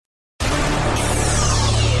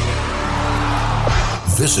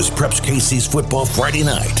This is Preps KC's Football Friday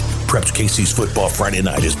Night. Preps KC's Football Friday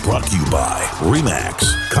Night is brought to you by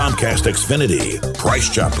RE/MAX, Comcast Xfinity, Price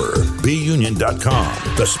Chopper,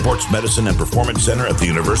 BUnion.com, the Sports Medicine and Performance Center at the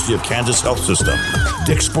University of Kansas Health System,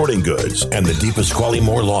 Dick's Sporting Goods, and the Deepest Squally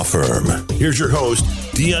Moore Law Firm. Here's your host,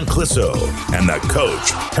 Dion Clisso, and the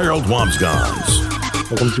coach, Harold Wamsgans.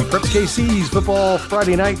 Welcome to Preps KC's Football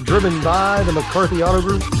Friday Night, driven by the McCarthy Auto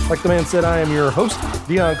Group. Like the man said, I am your host,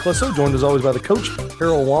 Dion Clisso, joined as always by the coach,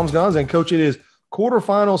 Harold Wamsgans. And coach, it is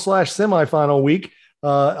quarterfinal/semifinal week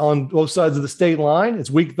on both sides of the state line.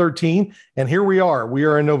 It's week 13, and here we are. We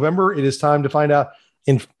are in November. It is time to find out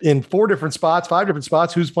in five different spots,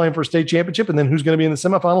 who's playing for a state championship, and then who's going to be in the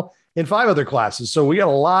semifinal in 5 other classes. So we got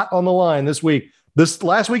a lot on the line this week. This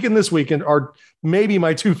last week and this weekend are maybe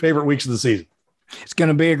my 2 favorite weeks of the season. It's going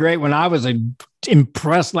to be a great one. I was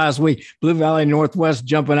impressed last week. Blue Valley Northwest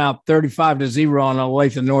jumping out 35-0 on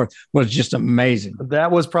Olathe North was just amazing.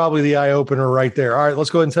 That was probably the eye-opener right there. All right, let's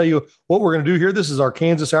go ahead and tell you what we're going to do here. This is our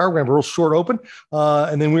Kansas Hour. We're going to have a real short open,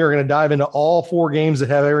 and then we are going to dive into all 4 games that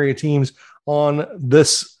have area teams on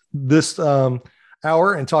this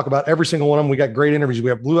hour and talk about every single one of them. We got great interviews. We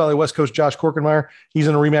have Blue Valley West coach Josh Korkenmeyer. He's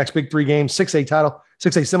in a RE/MAX Big 3 game, 6A title,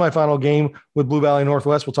 6A semifinal game with Blue Valley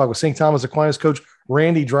Northwest. We'll talk with St. Thomas Aquinas coach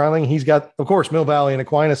Randy Dreiling. He's got, of course, Mill Valley and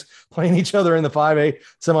Aquinas playing each other in the 5A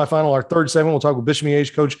semifinal. Our third segment, we'll talk with Bishop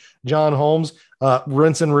Miege coach John Holmes.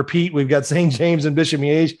 Rinse and repeat. We've got St. James and Bishop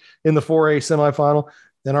Miege in the 4A semifinal.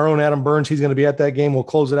 Then our own Adam Burns, he's going to be at that game. We'll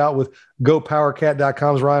close it out with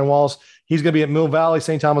GoPowerCat.com's Ryan Wallace. He's going to be at Mill Valley,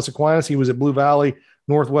 St. Thomas Aquinas. He was at Blue Valley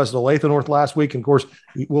Northwest, Olathe North last week. And of course,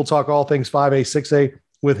 we'll talk all things 5A, 6A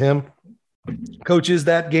with him. Coach, is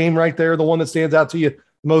that game right there the one that stands out to you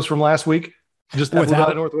most from last week? Just that Blue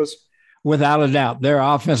Valley Northwest? Without a doubt. Their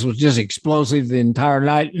offense was just explosive the entire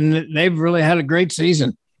night, and they've really had a great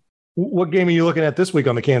season. What game are you looking at this week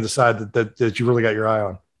on the Kansas side that you really got your eye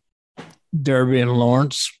on? Derby and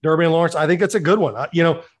Lawrence. I think that's a good one.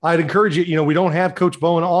 I'd encourage you. We don't have Coach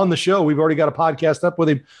Bowen on the show. We've already got a podcast up with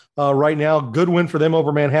him right now. Good win for them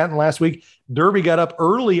over Manhattan last week. Derby got up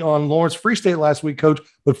early on Lawrence Free State last week, Coach,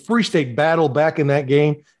 but Free State battled back in that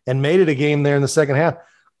game and made it a game there in the second half.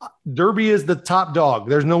 Derby is the top dog.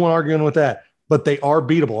 There's no one arguing with that, but they are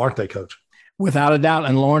beatable, aren't they, Coach? Without a doubt,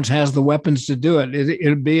 and Lawrence has the weapons to do it.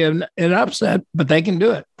 It'll be an upset, but they can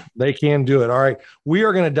do it. They can do it. All right. We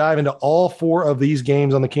are going to dive into all 4 of these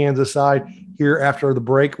games on the Kansas side here after the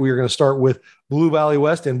break. We are going to start with Blue Valley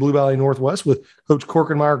West and Blue Valley Northwest with Coach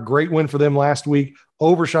Korkenmeyer. Great win for them last week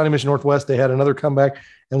over Shawnee Mission Northwest. They had another comeback.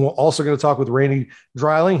 And we're also going to talk with Randy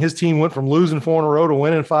Dreiling. His team went from losing 4 in a row to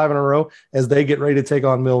winning 5 in a row as they get ready to take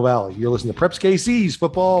on Mill Valley. You're listening to Preps KC's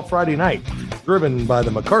Football Friday Night, driven by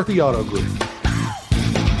the McCarthy Auto Group.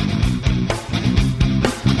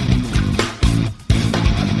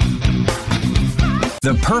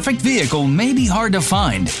 The perfect vehicle may be hard to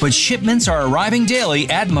find, but shipments are arriving daily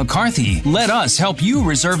at McCarthy. Let us help you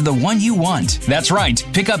reserve the one you want. That's right.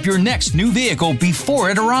 Pick up your next new vehicle before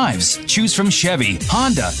it arrives. Choose from Chevy,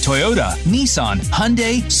 Honda, Toyota, Nissan,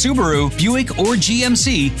 Hyundai, Subaru, Buick, or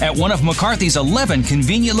GMC at one of McCarthy's 11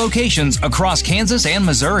 convenient locations across Kansas and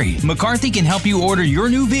Missouri. McCarthy can help you order your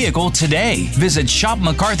new vehicle today. Visit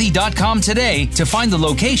shopmccarthy.com today to find the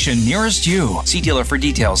location nearest you. See dealer for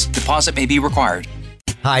details. Deposit may be required.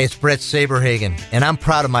 Hi, it's Brett Saberhagen, and I'm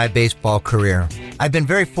proud of my baseball career. I've been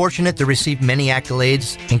very fortunate to receive many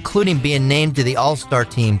accolades, including being named to the All-Star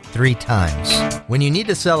team 3 times. When you need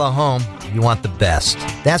to sell a home, you want the best.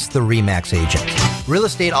 That's the RE/MAX agent. Real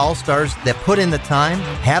estate all-stars that put in the time,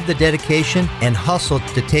 have the dedication, and hustle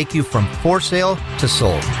to take you from for sale to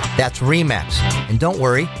sold. That's RE/MAX. And don't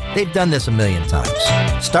worry, they've done this a million times.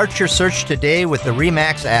 Start your search today with the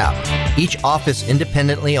RE/MAX app. Each office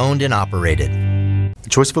independently owned and operated. The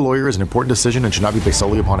choice of a lawyer is an important decision and should not be based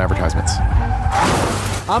solely upon advertisements.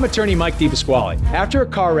 I'm attorney Mike DePasquale. After a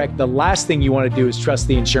car wreck, the last thing you want to do is trust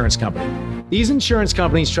the insurance company. These insurance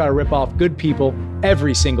companies try to rip off good people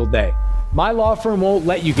every single day. My law firm won't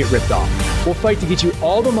let you get ripped off. We'll fight to get you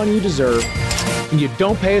all the money you deserve, and you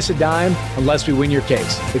don't pay us a dime unless we win your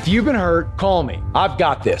case. If you've been hurt, call me. I've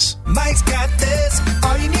got this. Mike's got this.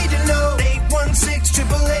 All you need to know,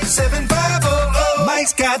 816-888-7500.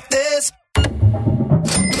 Mike's got this.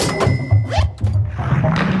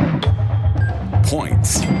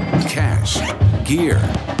 Points, cash, gear,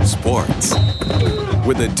 sports.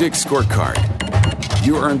 With a Dick's scorecard,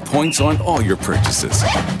 You earn points on all your purchases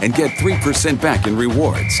and get 3% back in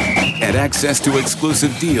rewards and access to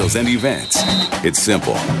exclusive deals and events. It's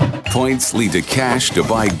simple. Points lead to cash to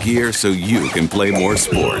buy gear so you can play more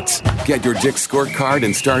sports. Get your Dick's scorecard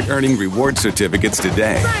and start earning reward certificates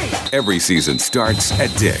today. Every season starts at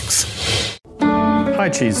Dick's. Hi,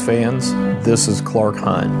 Cheese fans. This is Clark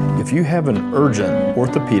Hunt. If you have an urgent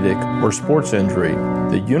orthopedic or sports injury,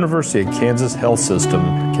 the University of Kansas Health System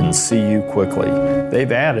can see you quickly.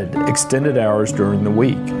 They've added extended hours during the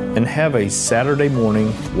week and have a Saturday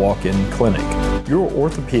morning walk-in clinic. Your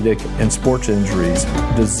orthopedic and sports injuries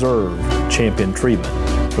deserve champion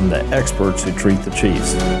treatment from the experts who treat the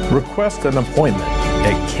Chiefs. Request an appointment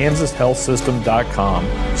at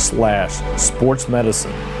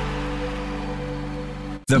kansashealthsystem.com/sportsmedicine.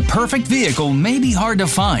 The perfect vehicle may be hard to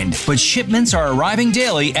find, but shipments are arriving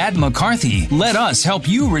daily at McCarthy. Let us help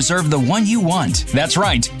you reserve the one you want. That's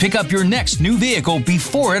right. Pick up your next new vehicle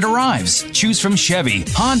before it arrives. Choose from Chevy,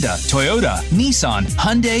 Honda, Toyota, Nissan,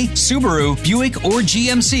 Hyundai, Subaru, Buick, or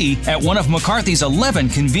GMC at one of McCarthy's 11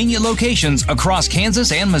 convenient locations across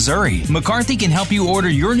Kansas and Missouri. McCarthy can help you order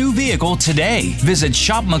your new vehicle today. Visit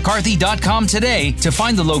shopmccarthy.com today to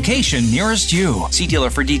find the location nearest you. See dealer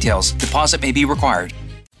for details. Deposit may be required.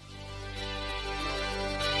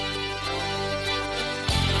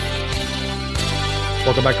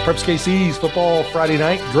 Welcome back to Preps KC's Football Friday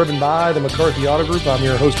Night, driven by the McCarthy Auto Group. I'm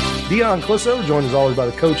your host, Dion Clisso, joined as always by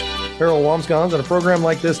the coach, Harold Wamsgons. And a program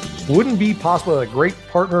like this wouldn't be possible with a great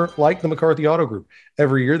partner like the McCarthy Auto Group.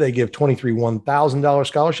 Every year, they give 23 $1,000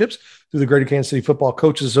 scholarships through the Greater Kansas City Football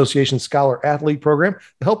Coaches Association Scholar Athlete Program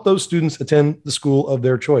to help those students attend the school of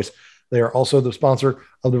their choice. They are also the sponsor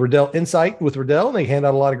of the Riddell Insight with Riddell, and they hand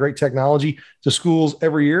out a lot of great technology to schools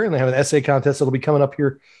every year, and they have an essay contest that'll be coming up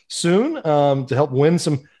here soon to help win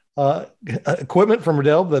some equipment from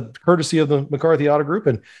Riddell, the courtesy of the McCarthy Auto Group.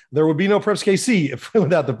 And there would be no Preps KC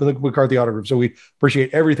without the McCarthy Auto Group, so we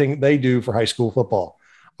appreciate everything they do for high school football.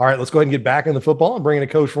 All right, let's go ahead and get back into football and bring in a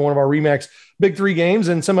coach for one of our RE/MAX Big Three games.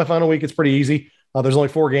 And semifinal week, it's pretty easy. There's only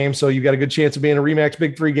 4 games, so you've got a good chance of being a RE/MAX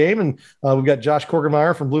Big Three game. And we've got Josh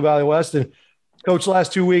Korkenmeyer from Blue Valley West. And Coach,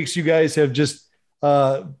 last 2 weeks, you guys have just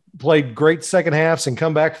played great second halves and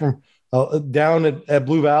come back from down at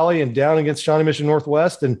Blue Valley and down against Shawnee Mission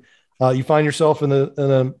Northwest. And you find yourself in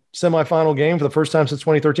a semifinal game for the first time since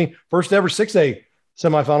 2013, first ever 6A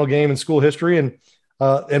semifinal game in school history, and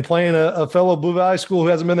playing a fellow Blue Valley school who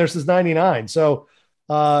hasn't been there since 99. So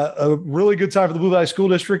a really good time for the Blue Valley School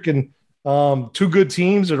District, and 2 good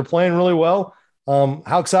teams that are playing really well.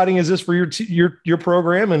 How exciting is this for your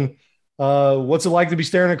program, and what's it like to be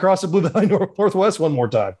staring across the Blue Valley Northwest one more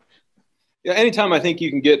time? Yeah, anytime I think you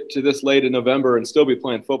can get to this late in November and still be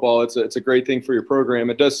playing football, it's a great thing for your program.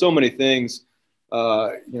 It does so many things.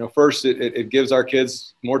 First, it gives our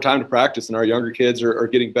kids more time to practice, and our younger kids are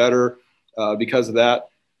getting better because of that.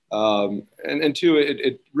 And 2,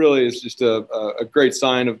 it really is just a great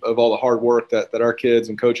sign of all the hard work that our kids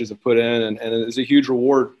and coaches have put in, and it's a huge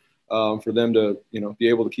reward for them to be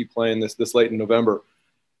able to keep playing this late in November.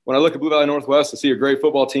 When I look at Blue Valley Northwest, I see a great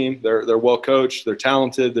football team. They're well coached, they're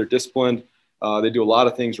talented, they're disciplined, they do a lot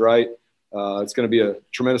of things right. It's going to be a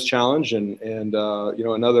tremendous challenge, and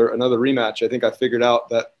another rematch. I think I figured out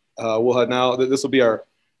that we'll have now. This will be our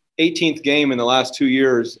 18th game in the last 2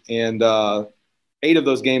 years, and 8 of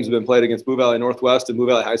those games have been played against Blue Valley Northwest and Blue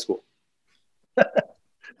Valley High School.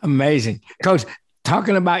 Amazing. Coach,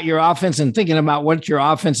 talking about your offense and thinking about what your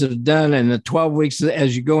offense has done in the 12 weeks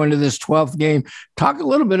as you go into this 12th game, talk a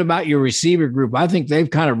little bit about your receiver group. I think they've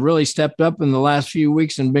kind of really stepped up in the last few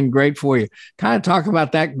weeks and been great for you. Kind of talk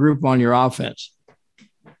about that group on your offense.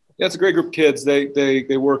 Yeah, it's a great group of kids. They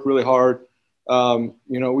work really hard.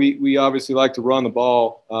 We obviously like to run the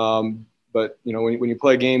ball. But, when you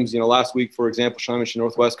play games, last week, for example, Shawnee Mission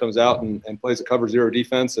Northwest comes out and plays a cover 0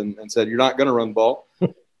 defense and said, you're not going to run the ball.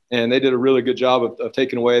 And they did a really good job of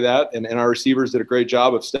taking away that. And our receivers did a great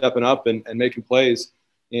job of stepping up and making plays.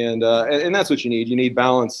 And that's what you need. You need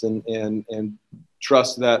balance and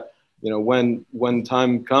trust that, when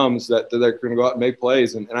time comes that they're going to go out and make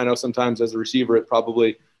plays. And I know sometimes as a receiver, it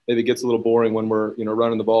probably maybe gets a little boring when we're,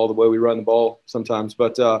 running the ball the way we run the ball sometimes.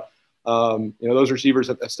 But, those receivers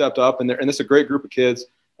have stepped up, and this is a great group of kids.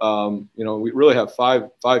 We really have five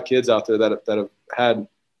kids out there that have had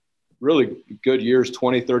really good years,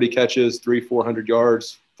 20, 30 catches, 300-400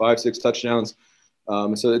 yards, 5-6 touchdowns.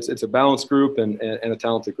 So it's a balanced group and a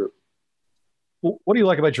talented group. What do you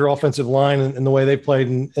like about your offensive line and the way they played,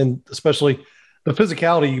 and especially the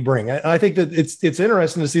physicality you bring? I think that it's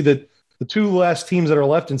interesting to see that the 2 last teams that are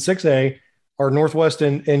left in 6A are Northwest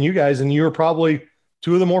and you guys, and you're probably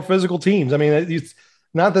 2 of the more physical teams. I mean,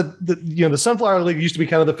 not that the Sunflower League used to be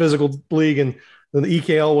kind of the physical league, and the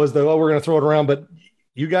EKL was we're going to throw it around, but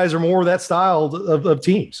you guys are more of that style of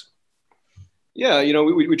teams. Yeah,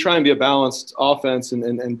 we try and be a balanced offense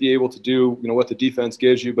and be able to do what the defense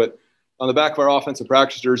gives you. But on the back of our offensive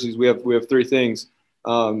practice jerseys, we have three things: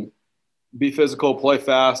 be physical, play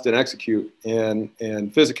fast, and execute. And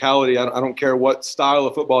physicality. I don't care what style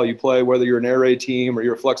of football you play, whether you're an air raid team or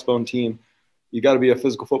you're a flexbone team. You got to be a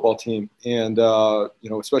physical football team. And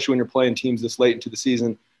especially when you're playing teams this late into the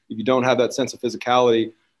season, if you don't have that sense of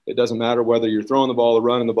physicality, it doesn't matter whether you're throwing the ball or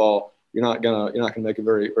running the ball. You're not gonna make it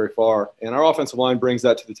very, very far. And our offensive line brings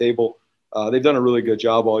that to the table. They've done a really good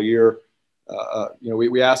job all year.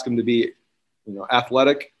 We ask them to be,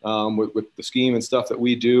 athletic with the scheme and stuff that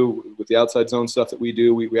we do, with the outside zone stuff that we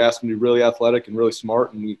do. We ask them to be really athletic and really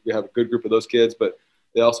smart, and we have a good group of those kids. But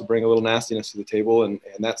they also bring a little nastiness to the table, and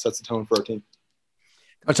that sets the tone for our team.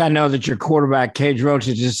 Coach, I know that your quarterback, Cage Roach,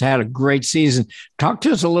 has just had a great season. Talk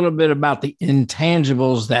to us a little bit about the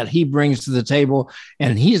intangibles that he brings to the table.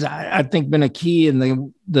 And he's, I think, been a key in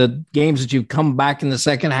the games that you've come back in the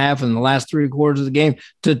second half and the last three quarters of the game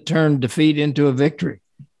to turn defeat into a victory.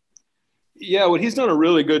 Yeah, what he's done a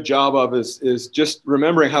really good job of is just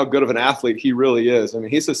remembering how good of an athlete he really is. I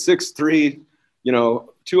mean, he's a 6'3",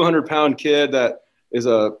 200-pound kid that is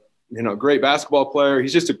a great basketball player.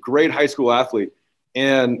 He's just a great high school athlete.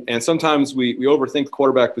 And sometimes we overthink the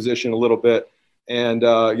quarterback position a little bit. And,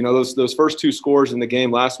 those first two scores in the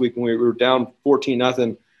game last week when we were down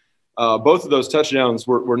 14-0, both of those touchdowns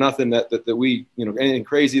were nothing that we, anything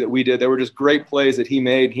crazy that we did. They were just great plays that he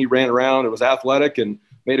made. He ran around. It was athletic and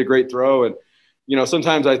made a great throw. And,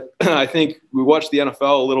 sometimes I think we watch the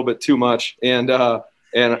NFL a little bit too much. And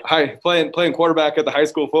playing quarterback at the high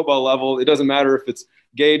school football level, it doesn't matter if it's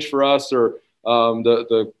Gage for us or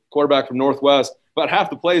the quarterback from Northwest. About half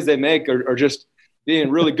the plays they make are just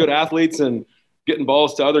being really good athletes and getting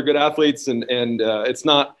balls to other good athletes. And it's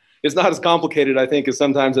not as complicated, I think, as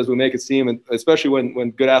sometimes as we make it seem, and especially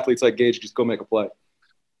when good athletes like Gage just go make a play.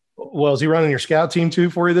 Well, is he running your scout team too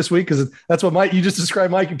for you this week? Because that's what you just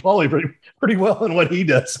described Mikey Pauly pretty well in what he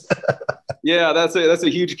does. Yeah, that's a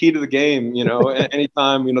huge key to the game.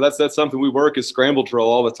 Anytime, that's something we work is scramble drill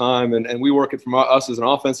all the time. And we work it from us as an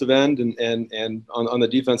offensive end and on the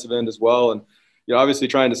defensive end as well. And, obviously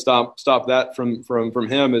trying to stop that from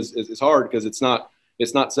him is hard because it's not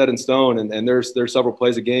set in stone. And there's several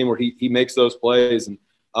plays a game where he makes those plays. And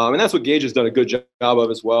that's what Gage has done a good job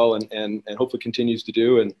of as well. And hopefully continues to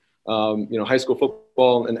do. And, high school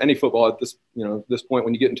football and any football at this point,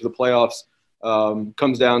 when you get into the playoffs,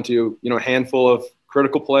 comes down to, a handful of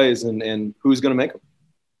critical plays and who's going to make them.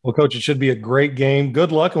 Well, Coach, it should be a great game.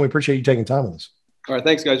 Good luck. And we appreciate you taking time on this. All right.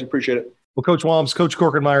 Thanks, guys. We appreciate it. Well, Coach Walms, Coach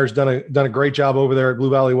Korkenmeyer's done a great job over there at Blue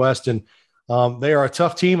Valley West, and they are a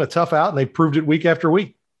tough team, a tough out, and they proved it week after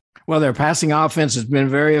week. Well, their passing offense has been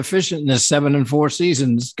very efficient in this 7-4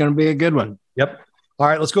 season. It's going to be a good one. Yep. All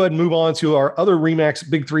right, let's go ahead and move on to our other RE/MAX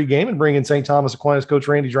Big 3 game and bring in St. Thomas Aquinas coach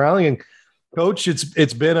Randy Dreiling. And Coach,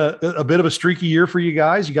 it's been a bit of a streaky year for you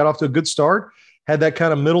guys. You got off to a good start, had that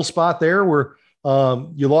kind of middle spot there where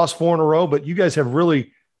you lost 4 in a row, but you guys have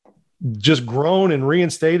really just grown and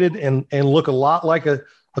reinstated and look a lot like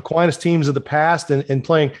Aquinas teams of the past and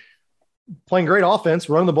playing great offense,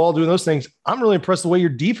 running the ball, doing those things. I'm really impressed the way your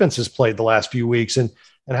defense has played the last few weeks and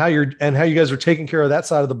how you guys are taking care of that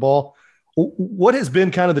side of the ball. What has been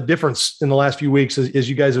kind of the difference in the last few weeks as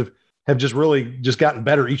you guys have just really just gotten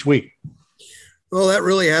better each week? Well, that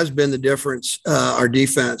really has been the difference, our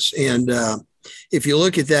defense. And if you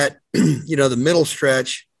look at that, the middle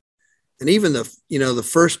stretch, and even the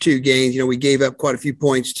first 2 games, we gave up quite a few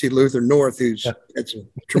points to Luther North, who's had some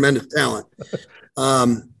tremendous talent.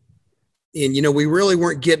 And, we really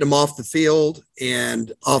weren't getting them off the field.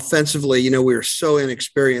 And offensively, we were so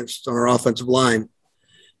inexperienced on our offensive line.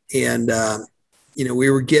 And, we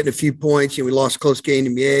were getting a few points. We lost a close game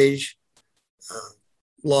to Miege,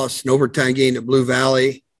 lost an overtime game at Blue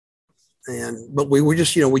Valley. But we were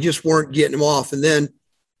just, we just weren't getting them off. And then,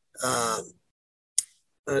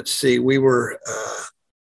 let's see, we went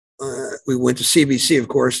to CBC, of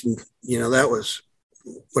course, and, that was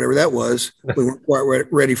whatever that was. We weren't quite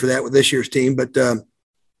ready for that with this year's team. But, then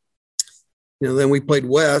we played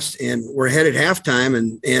West, and we're ahead at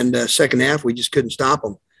halftime, and second half, we just couldn't stop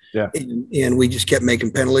them. Yeah. And we just kept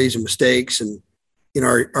making penalties and mistakes, and,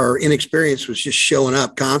 our inexperience was just showing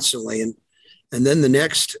up constantly. And then the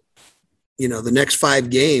next 5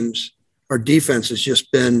 games, our defense has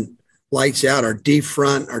just been lights out. Our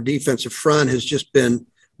defensive front has just been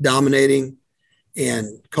dominating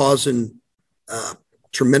and causing a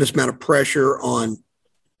tremendous amount of pressure on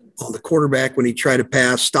the quarterback when he tried to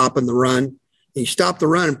pass, stopping the run. And you stop the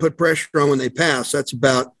run and put pressure on when they pass. That's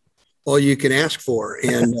about all you can ask for.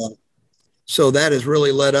 And so that has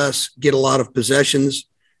really let us get a lot of possessions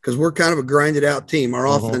because we're kind of a grinded out team. Our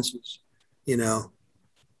offense is,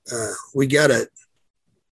 we got a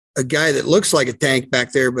guy that looks like a tank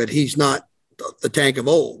back there, but he's not the tank of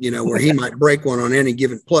old, where he might break one on any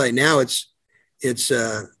given play. Now it's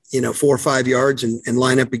 4 or 5 yards and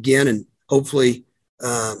line up again. And hopefully,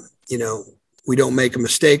 we don't make a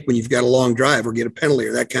mistake when you've got a long drive or get a penalty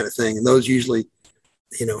or that kind of thing. And those usually,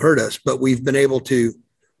 hurt us, but we've been able to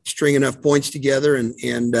string enough points together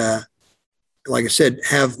and like I said,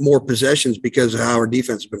 have more possessions because of how our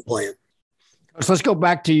defense has been playing. So let's go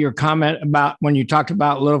back to your comment about when you talked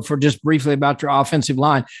about just briefly about your offensive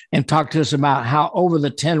line and talk to us about how over the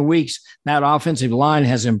 10 weeks that offensive line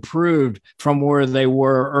has improved from where they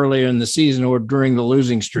were earlier in the season or during the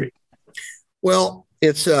losing streak. Well,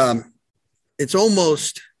 it's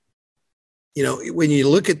almost, when you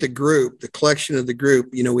look at the group, the collection of the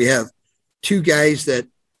group, we have 2 guys that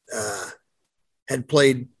had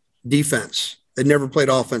played defense. They'd never played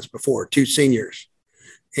offense before, 2 seniors.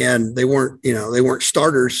 And they weren't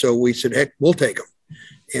starters. So we said, heck, we'll take them.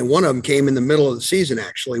 And one of them came in the middle of the season,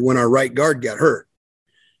 actually, when our right guard got hurt.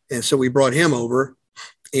 And so we brought him over.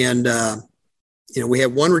 And, we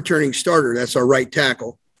have one returning starter. That's our right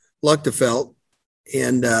tackle, Luchtefeld.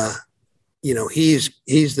 And, he's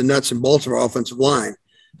the nuts and bolts of our offensive line.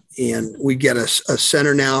 And we get a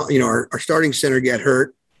center now. Our starting center got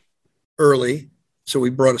hurt early. So we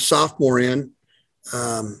brought a sophomore in.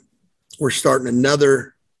 We're starting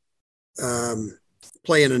another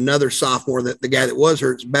playing another sophomore that the guy that was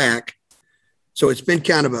hurt's back. So it's been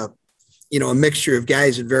kind of a mixture of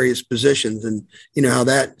guys at various positions and how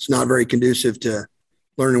that's not very conducive to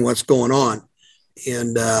learning what's going on.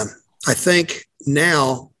 And I think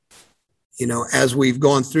now, as we've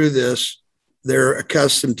gone through this, they're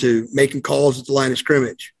accustomed to making calls at the line of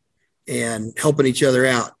scrimmage and helping each other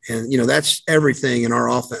out. And, that's everything in our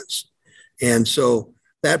offense. And so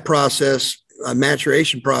that process, a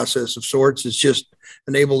maturation process of sorts, has just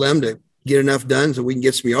enabled them to get enough done so we can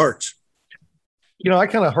get some yards. I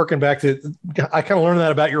kind of harken back to, I kind of learned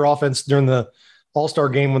that about your offense during the All-Star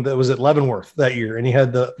game when that was at Leavenworth that year. And you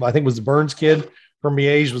had I think it was the Burns kid from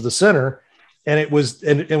Miege was the center. And it was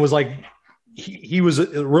like, he was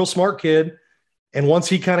a real smart kid. And once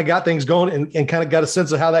he kind of got things going and kind of got a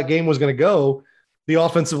sense of how that game was going to go, the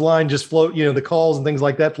offensive line just flowed, the calls and things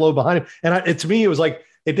like that flowed behind him. And to me, it was like,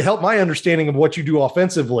 it helped my understanding of what you do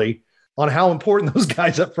offensively on how important those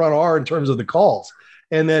guys up front are in terms of the calls.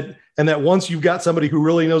 And that once you've got somebody who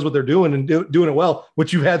really knows what they're doing and doing it well,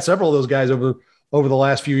 which you've had several of those guys over the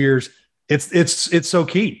last few years, it's so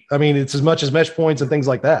key. I mean, it's as much as mesh points and things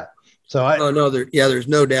like that. So there's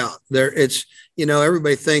no doubt there. It's,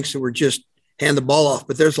 everybody thinks that we're just hand the ball off,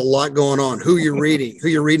 but there's a lot going on. Who you're reading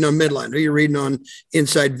on midline, who you're reading on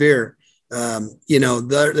inside veer.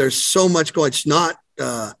 There's so much going. It's not,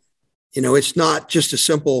 it's not just a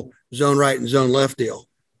simple zone right and zone left deal.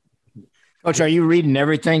 Coach, are you reading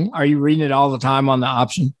everything? Are you reading it all the time on the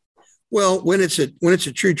option? Well, when it's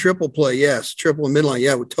a true triple play, yes. Triple and midline,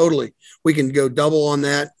 yeah, totally. We can go double on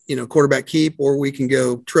that, quarterback keep, or we can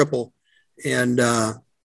go triple, and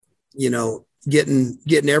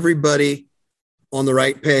getting everybody on the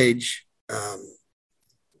right page.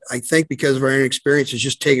 I think because of our inexperience, it's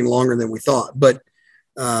just taking longer than we thought. But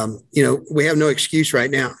we have no excuse right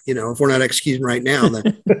now. If we're not executing right now,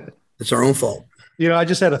 then it's our own fault. I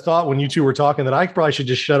just had a thought when you two were talking that I probably should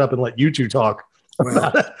just shut up and let you two talk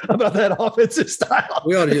about that offensive style.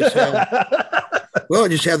 We ought to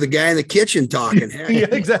just have the guy in the kitchen talking. Yeah,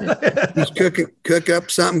 exactly. Just cook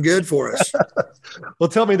up something good for us. Well,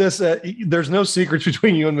 tell me this: there's no secrets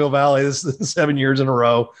between you and Mill Valley. This is 7 years in a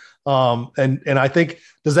row, and I think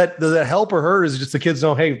does that help or hurt? Is it just the kids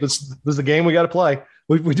know, hey, this is the game we got to play.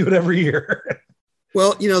 We do it every year.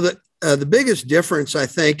 Well, the biggest difference I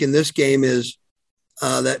think in this game is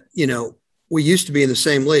that we used to be in the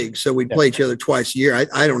same league, so we'd play each other twice a year.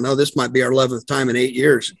 I don't know. This might be our 11th time in 8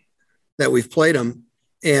 years that we've played them.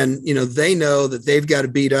 And, they know that they've got to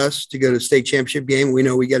beat us to go to the state championship game. We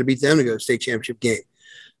know we got to beat them to go to the state championship game.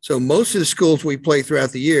 So most of the schools we play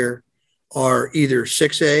throughout the year are either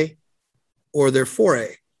 6A or they're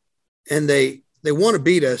 4A. And they want to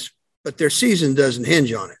beat us, but their season doesn't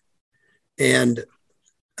hinge on it. And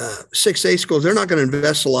 6A schools, they're not going to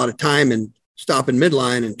invest a lot of time in stopping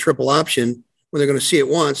midline and triple option when they're going to see it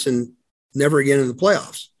once and never again in the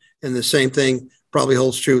playoffs. And the same thing probably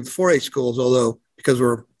holds true with 4A schools, although because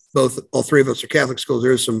all three of us are Catholic schools,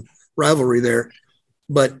 there's some rivalry there.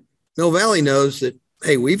 But Mill Valley knows that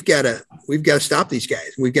hey, we've got to stop these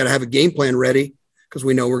guys. We've got to have a game plan ready because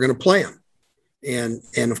we know we're going to play them.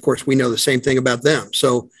 And of course, we know the same thing about them.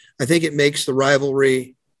 So I think it makes the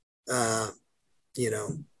rivalry,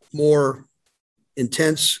 more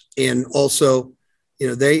intense. And also,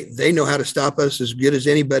 they know how to stop us as good as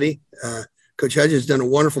anybody. Coach Hudgens has done a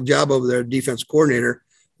wonderful job over there, defense coordinator,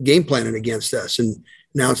 game planning against us. And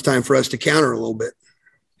now it's time for us to counter a little bit.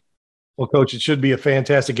 Well, Coach, it should be a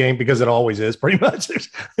fantastic game because it always is, pretty much. There's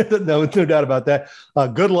no doubt about that.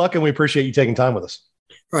 Good luck, and we appreciate you taking time with us.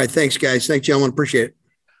 All right. Thanks, guys. Thanks, gentlemen. Appreciate it.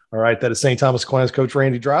 All right. That is St. Thomas Aquinas coach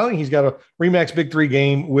Randy Dreiling. He's got a RE/MAX Big 3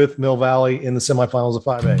 game with Mill Valley in the semifinals of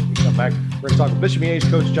 5A. We come back. We're going to talk with Bishop Miege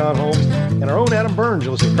coach John Holmes and our own Adam Burns.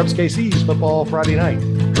 You'll listen to Preps KC's Football Friday Night,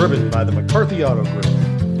 driven by the McCarthy Auto Group.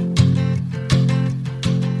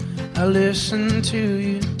 I listen to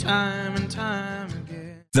you time and time again.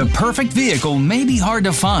 The perfect vehicle may be hard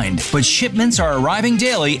to find, but shipments are arriving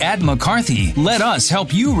daily at McCarthy. Let us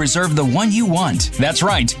help you reserve the one you want. That's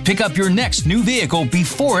right. Pick up your next new vehicle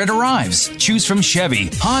before it arrives. Choose from Chevy,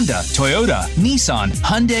 Honda, Toyota, Nissan,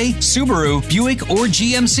 Hyundai, Subaru, Buick, or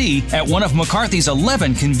GMC at one of McCarthy's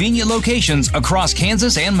 11 convenient locations across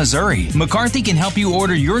Kansas and Missouri. McCarthy can help you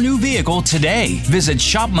order your new vehicle today. Visit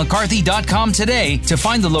shopmccarthy.com today to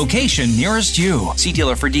find the location nearest you. See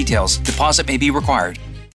dealer for details. Deposit may be required.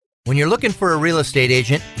 When you're looking for a real estate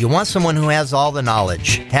agent, you want someone who has all the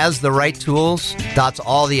knowledge, has the right tools, dots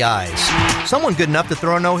all the I's. Someone good enough to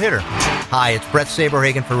throw a no-hitter. Hi, it's Brett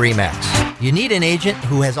Saberhagen for RE/MAX. You need an agent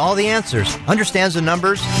who has all the answers, understands the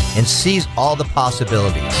numbers, and sees all the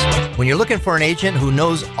possibilities. When you're looking for an agent who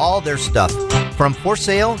knows all their stuff, from for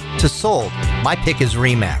sale to sold, my pick is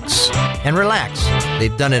RE/MAX. And relax,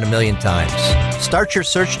 they've done it a million times. Start your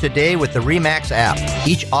search today with the RE/MAX app,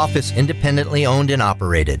 each office independently owned and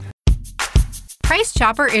operated. Price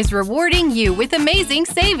Chopper is rewarding you with amazing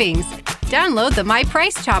savings. Download the My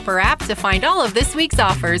Price Chopper app to find all of this week's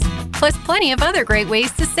offers, plus plenty of other great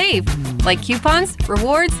ways to save, like coupons,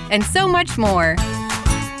 rewards, and so much more.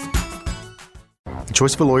 The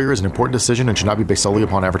choice of a lawyer is an important decision and should not be based solely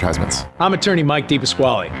upon advertisements. I'm attorney Mike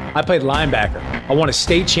DePasquale. I played linebacker. I won a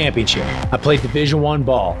state championship. I played Division I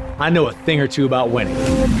ball. I know a thing or two about winning.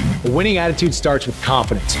 A winning attitude starts with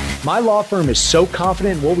confidence. My law firm is so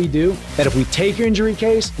confident in what we do that if we take your injury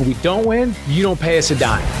case and we don't win, you don't pay us a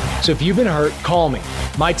dime. So if you've been hurt, call me.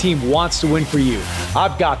 My team wants to win for you.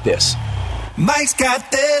 I've got this. Mike's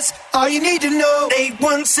got this. All you need to know.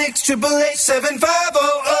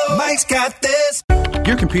 816-888-7500. Mike's got this.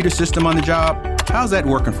 Your computer system on the job, how's that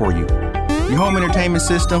working for you? Your home entertainment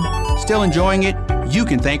system, still enjoying it? You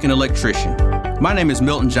can thank an electrician. My name is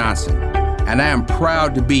Milton Johnson, and I am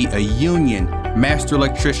proud to be a union master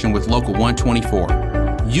electrician with Local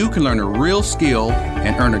 124. You can learn a real skill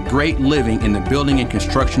and earn a great living in the building and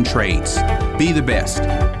construction trades. Be the best.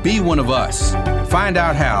 Be one of us. Find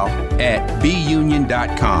out how at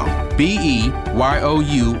beunion.com. BEYOUNION.com.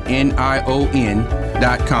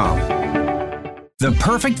 The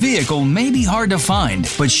perfect vehicle may be hard to find,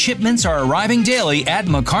 but shipments are arriving daily at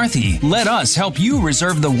McCarthy. Let us help you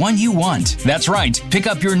reserve the one you want. That's right. Pick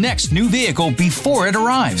up your next new vehicle before it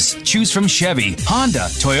arrives. Choose from Chevy, Honda,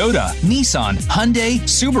 Toyota, Nissan, Hyundai,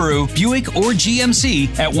 Subaru, Buick, or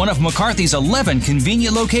GMC at one of McCarthy's 11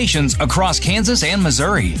 convenient locations across Kansas and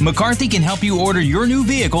Missouri. McCarthy can help you order your new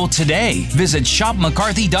vehicle today. Visit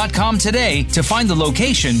shopmccarthy.com today to find the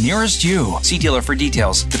location nearest you. See dealer for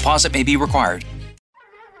details. Deposit may be required.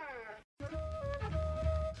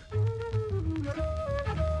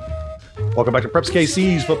 Welcome back to Preps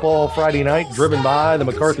KC's Football Friday Night, driven by the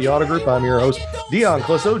McCarthy Auto Group. I'm your host, Dion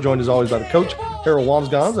Clisso, joined as always by the coach, Harold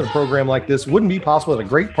Wamsgans. And a program like this wouldn't be possible with a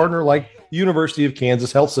great partner like the University of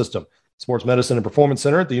Kansas Health System. Sports Medicine and Performance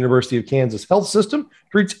Center at the University of Kansas Health System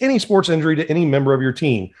treats any sports injury to any member of your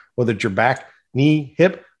team, whether it's your back, knee,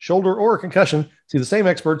 hip, shoulder, or a concussion. See the same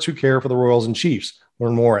experts who care for the Royals and Chiefs.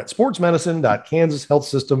 Learn more at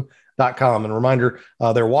sportsmedicine.kansashealthsystem.com. And a reminder,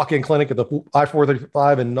 their walk-in clinic at the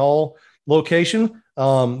I-435 in Null location.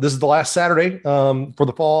 This is the last Saturday for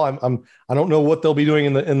the fall. I don't know what they'll be doing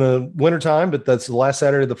in the wintertime, but that's the last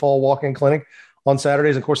Saturday of the fall walk-in clinic on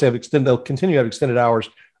Saturdays. Of course, they'll continue to have extended hours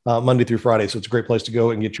Monday through Friday. So it's a great place to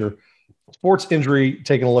go and get your sports injury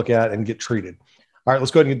taken a look at and get treated. All right,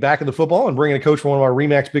 let's go ahead and get back into football and bring in a coach for one of our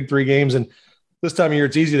RE/MAX Big 3 games. And this time of year,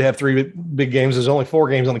 it's easy to have 3 big games. There's only 4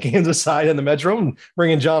 games on the Kansas side in the Metro. And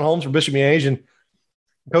bring in John Holmes from Bishop Miege. And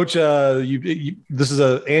Coach, this is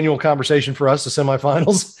an annual conversation for us, the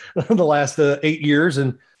semifinals, the last 8 years.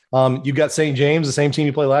 And you've got St. James, the same team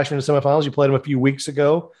you played last year in the semifinals. You played them a few weeks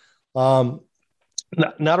ago. Not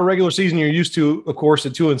a regular season you're used to, of course,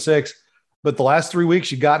 at 2-6. but the last 3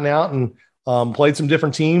 weeks you've gotten out and played some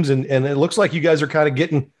different teams, and it looks like you guys are kind of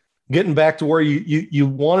getting back to where you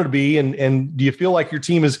wanted to be. And do you feel like your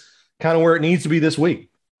team is kind of where it needs to be this week?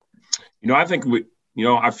 I think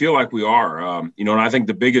I feel like we are, and I think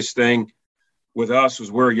the biggest thing with us was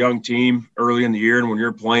we're a young team early in the year. And when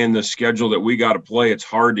you're playing the schedule that we got to play, it's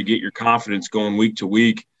hard to get your confidence going week to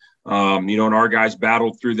week. And our guys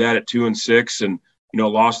battled through that at 2-6 and,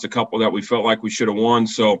 lost a couple that we felt like we should have won.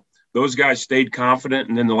 So those guys stayed confident.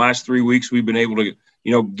 And then the last 3 weeks we've been able to,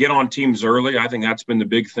 get on teams early. I think that's been the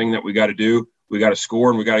big thing that we got to do. We got to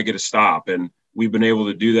score and we got to get a stop. And we've been able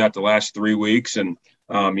to do that the last 3 weeks. And,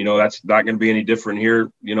 that's not going to be any different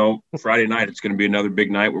here. Friday night, it's going to be another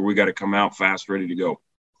big night where we got to come out fast, ready to go.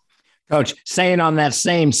 Coach, staying on that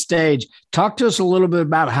same stage, talk to us a little bit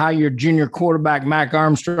about how your junior quarterback, Mac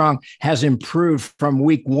Armstrong, has improved from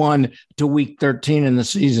week 1 to week 13 in the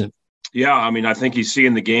season. Yeah, I think he's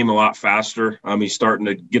seeing the game a lot faster. He's starting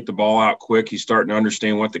to get the ball out quick. He's starting to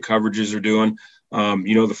understand what the coverages are doing.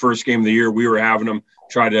 The first game of the year, we were having him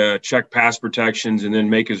try to check pass protections and then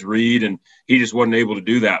make his read, and he just wasn't able to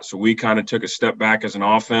do that. So we kind of took a step back as an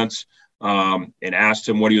offense and asked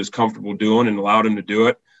him what he was comfortable doing and allowed him to do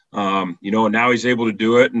it. And now he's able to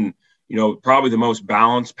do it. And, probably the most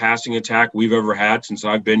balanced passing attack we've ever had since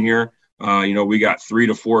I've been here. We got 3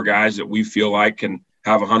 to 4 guys that we feel like can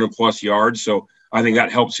have 100+ yards. So I think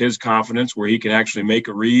that helps his confidence where he can actually make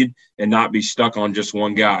a read and not be stuck on just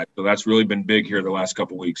one guy. So that's really been big here the last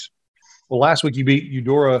couple of weeks. Well, last week you beat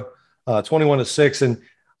Eudora 21-6. And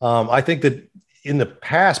I think that in the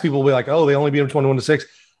past, people will be like, oh, they only beat them 21-6.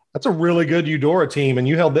 That's a really good Eudora team. And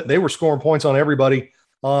they were scoring points on everybody.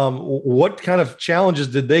 What kind of challenges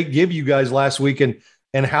did they give you guys last week? And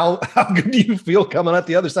how good do you feel coming out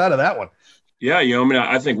the other side of that one? Yeah,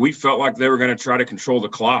 I think we felt like they were going to try to control the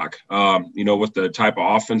clock, with the type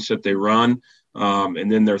of offense that they run.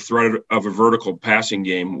 And then their threat of a vertical passing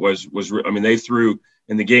game was they threw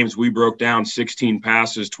in the games we broke down 16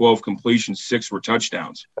 passes, 12 completions, 6 were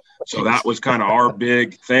touchdowns. So that was kind of our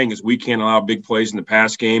big thing is we can't allow big plays in the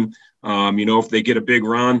pass game. If they get a big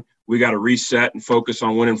run, we got to reset and focus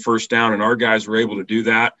on winning first down. And our guys were able to do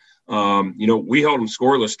that. We held them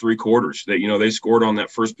scoreless 3 quarters. They scored on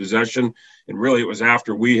that first possession, and really it was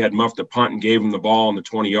after we had muffed a punt and gave them the ball on the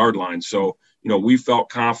 20-yard line. So, we felt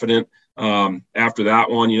confident after that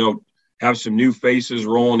one. Have some new faces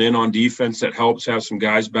rolling in on defense that helps. Have some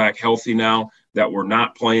guys back healthy now that were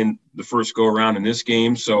not playing the first go around in this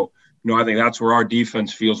game. So, I think that's where our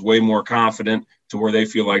defense feels way more confident to where they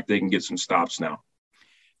feel like they can get some stops now.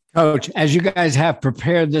 Coach, as you guys have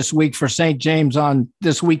prepared this week for St. James on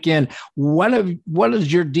this weekend, what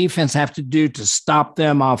does your defense have to do to stop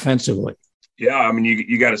them offensively? Yeah,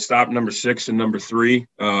 you got to stop number 6 and number 3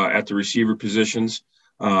 at the receiver positions.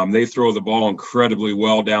 They throw the ball incredibly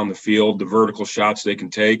well down the field, the vertical shots they can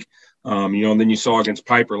take. And then you saw against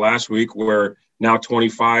Piper last week where now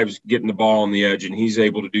 25 is getting the ball on the edge, and he's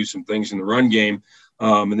able to do some things in the run game.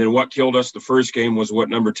 And then what killed us the first game was what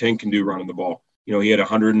number 10 can do running the ball. He had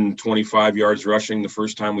 125 yards rushing the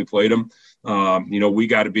first time we played him. We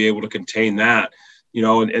got to be able to contain that,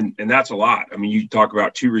 and that's a lot. You talk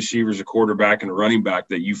about 2 receivers, a quarterback, and a running back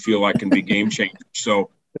that you feel like can be game changers. So,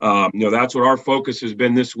 that's what our focus has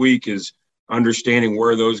been this week is understanding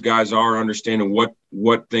where those guys are, understanding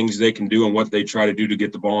what things they can do and what they try to do to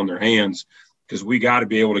get the ball in their hands, because we got to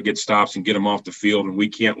be able to get stops and get them off the field, and we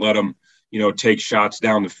can't let them, take shots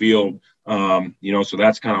down the field. So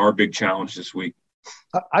that's kind of our big challenge this week.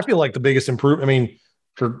 I feel like the biggest improvement,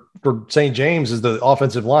 for St. James is the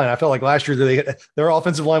offensive line. I felt like last year their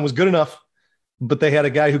offensive line was good enough, but they had a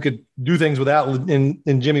guy who could do things without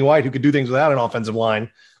in Jimmy White, who could do things without an offensive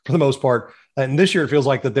line for the most part. And this year it feels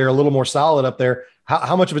like that they're a little more solid up there.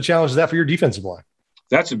 How much of a challenge is that for your defensive line?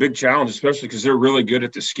 That's a big challenge, especially because they're really good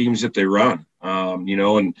at the schemes that they run.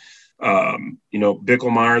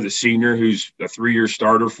 Bickelmeyer, the senior, who's a 3-year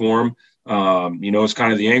starter for him, is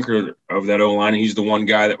kind of the anchor of that O-line. He's the one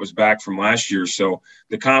guy that was back from last year. So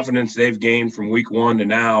the confidence they've gained from week 1 to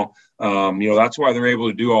now, that's why they're able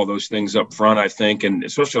to do all those things up front, I think. And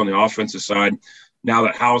especially on the offensive side, now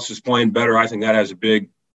that House is playing better, I think that has a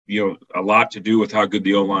lot to do with how good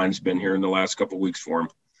the O-line's been here in the last couple of weeks for him.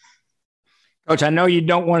 Coach, I know you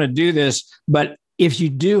don't want to do this, but if you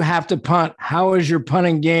do have to punt, how is your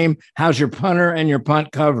punting game? How's your punter and your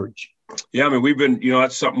punt coverage? Yeah, we've been,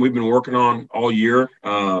 that's something we've been working on all year.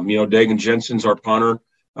 Dagan Jensen's our punter.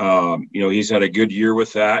 He's had a good year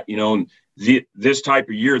with that, and this type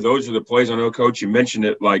of year, those are the plays. I know, Coach, you mentioned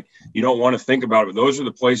it, like you don't want to think about it, but those are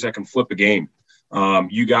the plays that can flip a game.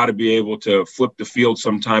 You got to be able to flip the field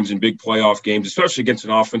sometimes in big playoff games, especially against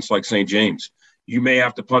an offense like St. James. You may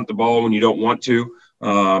have to punt the ball when you don't want to,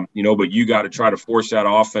 but you got to try to force that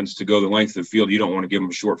offense to go the length of the field. You don't want to give them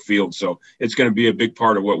a short field. So it's going to be a big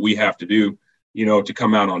part of what we have to do, to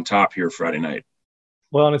come out on top here Friday night.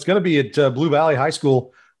 Well, and it's going to be at Blue Valley High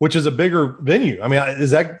School, which is a bigger venue. I mean, is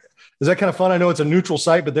that kind of fun? I know it's a neutral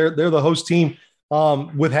site, but they're the host team.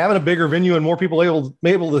 With having a bigger venue and more people able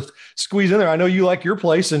to squeeze in there. I know you like your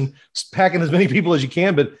place and packing as many people as you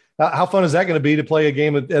can, but how fun is that going to be to play a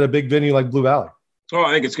game at a big venue like Blue Valley? Oh,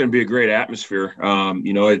 I think it's going to be a great atmosphere.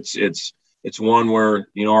 It's one where,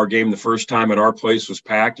 our game the first time at our place was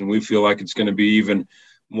packed, and we feel like it's going to be even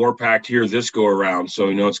more packed here this go around. So,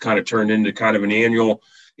 it's kind of turned into kind of an annual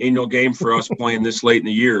game for us playing this late in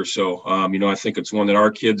the year. So, I think it's one that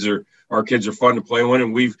our kids are fun to play in,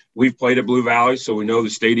 and we've played at Blue Valley, so we know the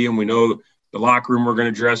stadium, we know the locker room we're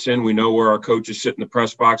going to dress in, we know where our coaches sit in the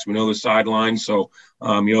press box, we know the sidelines. So,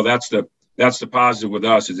 that's the positive with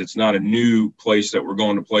us, is it's not a new place that we're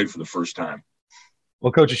going to play for the first time.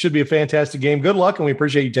 Well, Coach, it should be a fantastic game. Good luck, and we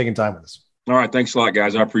appreciate you taking time with us. All right, thanks a lot,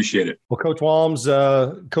 guys. I appreciate it. Well, Coach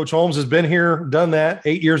Holmes has been here, done that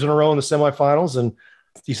 8 years in a row in the semifinals, and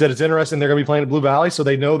he said it's interesting. They're going to be playing at Blue Valley, so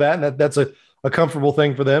they know that, and that's a comfortable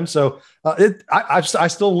thing for them. So I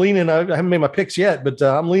still lean in. I haven't made my picks yet, but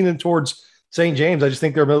I'm leaning towards St. James. I just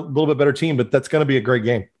think they're a little bit better team, but that's going to be a great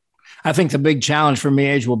game. I think the big challenge for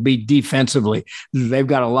Miege will be defensively. They've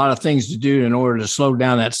got a lot of things to do in order to slow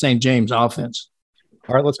down that St. James offense.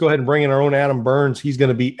 All right, let's go ahead and bring in our own Adam Burns. He's going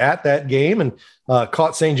to be at that game and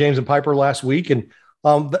caught St. James and Piper last week. And,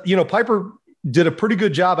 Piper did a pretty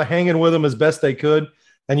good job of hanging with them as best they could.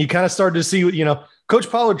 And you kind of started to see, Coach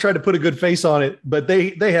Pollard tried to put a good face on it, but they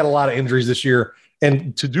had a lot of injuries this year.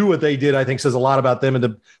 And to do what they did, I think, says a lot about them. And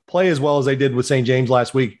to play as well as they did with St. James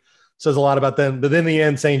last week says a lot about them. But in the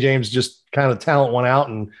end, St. James just kind of talent went out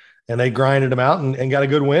and they grinded them out and got a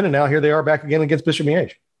good win. And now here they are back again against Bishop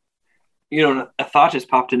Miege. A thought just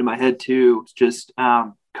popped into my head too. It's just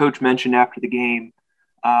Coach mentioned after the game,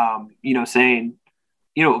 saying,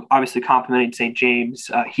 obviously complimenting St. James.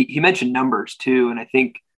 He mentioned numbers too, and I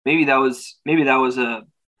think maybe that was a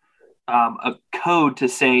code to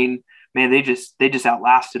saying, man, they just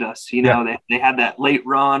outlasted us. They had that late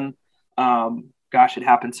run. Gosh, it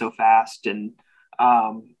happened so fast, and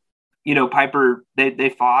Piper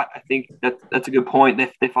they fought. I think that's a good point.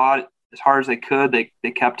 They fought as hard as they could.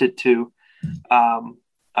 They kept it to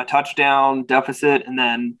a touchdown deficit, and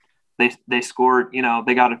then they scored.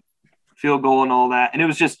 They got a field goal and all that, and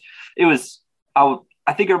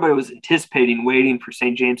I think everybody was anticipating, waiting for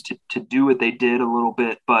St. James to do what they did a little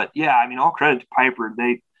bit. But yeah, I mean, all credit to Piper.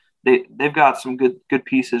 They've got some good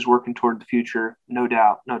pieces working toward the future, no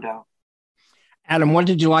doubt. Adam, what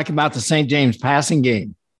did you like about the St. James passing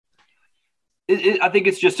game? I think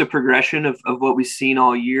it's just a progression of what we've seen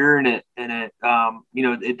all year, and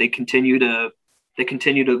they continue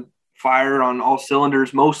to fire on all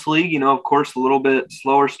cylinders. Mostly, of course, a little bit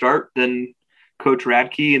slower start than Coach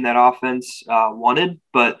Radke and that offense wanted,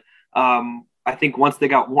 but I think once they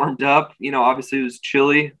got warmed up, obviously it was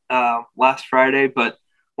chilly last Friday, but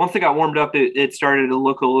once they got warmed up, it started to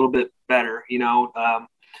look a little bit better.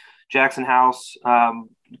 Jackson House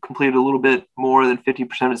completed a little bit more than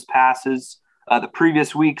 50% of his passes. The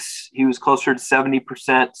previous weeks, he was closer to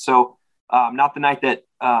 70%. So not the night that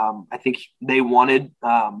I think they wanted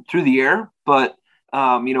through the air, but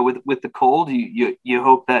with the cold, you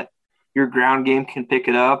hope that your ground game can pick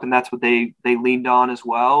it up, and that's what they leaned on as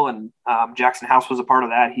well. And Jackson House was a part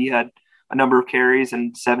of that. He had a number of carries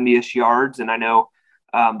and 70-ish yards, and I know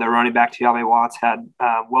their running back Tiabe Watts had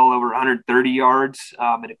well over 130 yards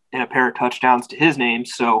and a pair of touchdowns to his name.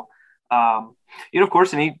 So, of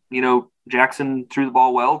course, and Jackson threw the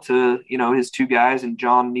ball well to, his two guys, and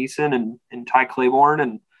John Neeson and Ty Claiborne,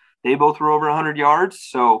 and they both were over 100 yards.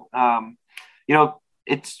 So,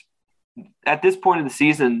 it's at this point of the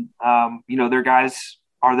season, their guys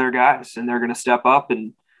are their guys, and they're going to step up,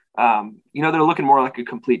 and, they're looking more like a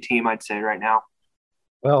complete team, I'd say, right now.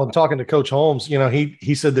 Well, I'm talking to Coach Holmes,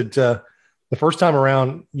 he said that the first time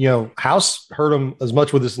around, House hurt him as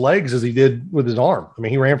much with his legs as he did with his arm. I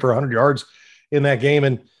mean, he ran for 100 yards in that game.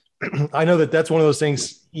 And I know that that's one of those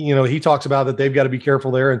things, he talks about that they've got to be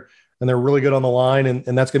careful there, and they're really good on the line,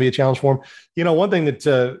 and that's going to be a challenge for them. One thing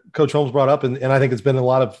that Coach Holmes brought up, and I think it's been a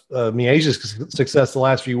lot of Miege's success the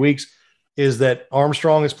last few weeks, is that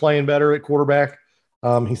Armstrong is playing better at quarterback.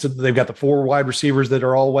 He said that they've got the 4 wide receivers that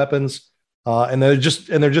are all weapons, and they're just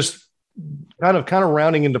kind of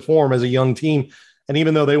rounding into form as a young team. And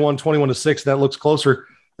even though they won 21-6, that looks closer.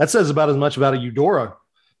 That says about as much about a Eudora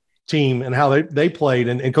team and how they played,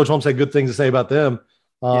 and Coach Holmes had good things to say about them.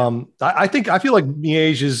 I feel like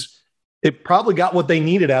Miege it probably got what they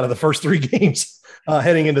needed out of the first 3 games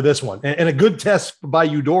heading into this one, and a good test by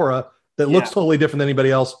Eudora that looks totally different than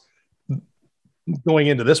anybody else going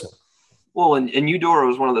into this one. Well, and Eudora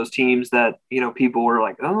was one of those teams that, people were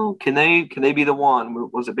like, oh, can they be the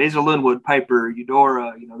one? Was it Basil Linwood, Piper,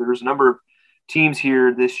 Eudora? There's a number of teams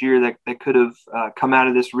here this year that could have come out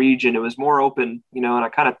of this region. It was more open, and I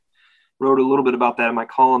kind of wrote a little bit about that in my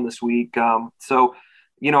column this week.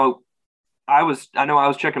 I was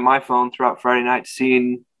checking my phone throughout Friday night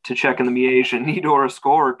to check in the Miege and Eudora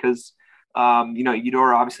score because,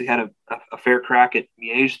 Eudora obviously had a fair crack at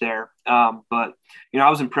Miege there. But I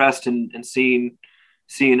was impressed in seeing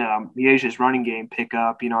Miege's running game pick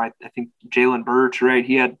up. I think Jalen Birch, right?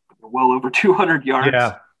 He had well over 200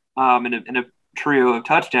 yards in a trio of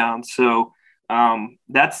touchdowns. So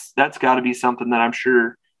that's got to be something that I'm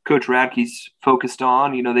sure Coach Radke's focused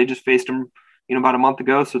on. They just faced him, about a month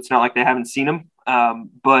ago, so it's not like they haven't seen him.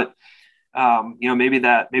 But maybe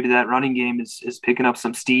that running game is picking up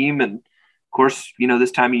some steam. And of course,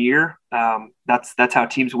 this time of year, that's how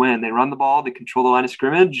teams win. They run the ball, they control the line of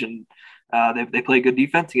scrimmage, and they play good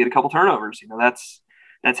defense and get a couple turnovers. That's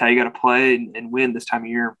how you got to play and win this time of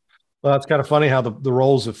year. Well, it's kind of funny how the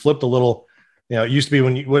roles have flipped a little. It used to be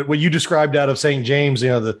what you described out of St. James,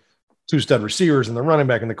 the 2 stud receivers and the running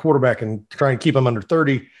back and the quarterback and try and keep them under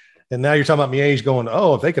 30. And now you're talking about Miege going,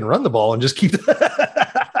 oh, if they can run the ball and just keep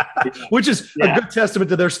which is a good testament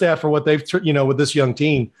to their staff for what they've, with this young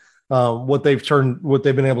team, what they've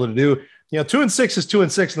been able to do. 2-6 is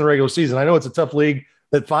 2-6 in the regular season. I know it's a tough league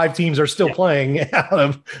that 5 teams are still playing out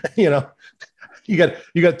of, you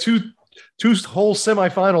got two whole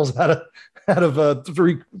semifinals out of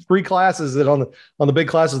three classes that on the big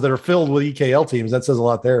classes that are filled with EKL teams. That says a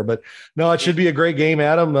lot there, but no, it should be a great game,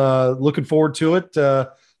 Adam. Looking forward to it.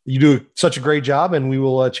 You do such a great job, and we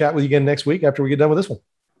will chat with you again next week after we get done with this one.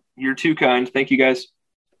 You're too kind. Thank you, guys.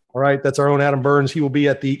 All right. That's our own Adam Burns. He will be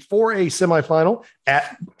at the 4A semifinal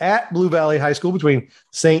at Blue Valley High School between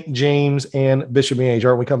St. James and Bishop Miege. All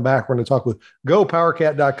right, when we come back, we're going to talk with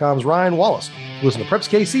GoPowerCat.com's Ryan Wallace. Listen to Preps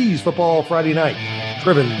KC's Football Friday Night,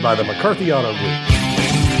 driven by the McCarthy Auto Group.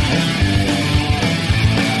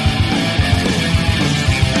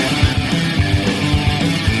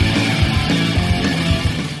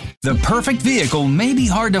 The perfect vehicle may be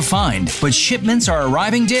hard to find, but shipments are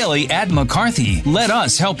arriving daily at McCarthy. Let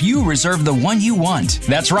us help you reserve the one you want.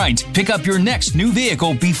 That's right. Pick up your next new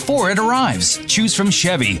vehicle before it arrives. Choose from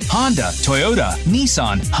Chevy, Honda, Toyota,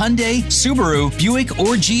 Nissan, Hyundai, Subaru, Buick,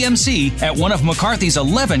 or GMC at one of McCarthy's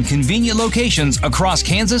 11 convenient locations across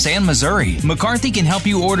Kansas and Missouri. McCarthy can help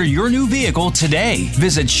you order your new vehicle today.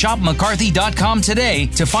 Visit shopmccarthy.com today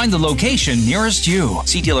to find the location nearest you.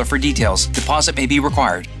 See dealer for details. Deposit may be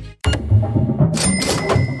required.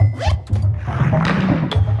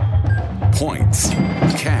 Points,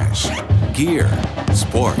 cash, gear,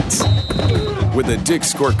 sports. With a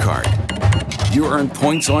Dick's Scorecard, you earn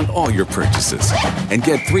points on all your purchases and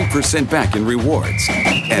get 3% back in rewards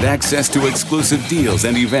and access to exclusive deals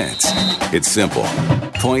and events. It's simple.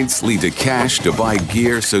 Points lead to cash to buy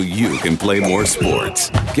gear so you can play more sports.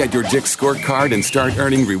 Get your Dick's Scorecard and start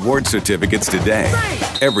earning reward certificates today.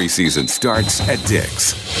 Every season starts at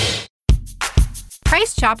Dick's.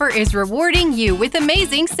 Price Chopper is rewarding you with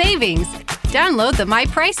amazing savings. Download the My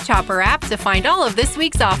Price Chopper app to find all of this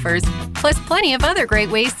week's offers, plus plenty of other great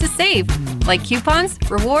ways to save, like coupons,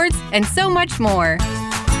 rewards, and so much more.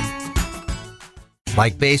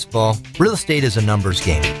 Like baseball, real estate is a numbers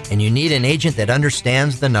game, and you need an agent that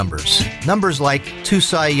understands the numbers. Numbers like 2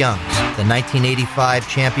 Cy Youngs, the 1985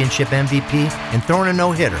 championship MVP, and throwing a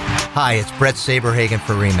no-hitter. Hi, it's Brett Saberhagen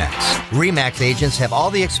for RE/MAX. RE/MAX agents have all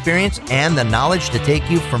the experience and the knowledge to take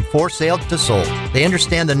you from for sale to sold. They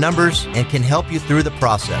understand the numbers and can help you through the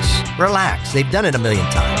process. Relax, they've done it a million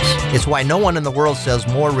times. It's why no one in the world sells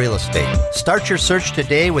more real estate. Start your search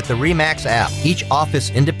today with the RE/MAX app, each office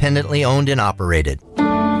independently owned and operated.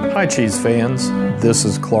 Hi, Cheese fans. This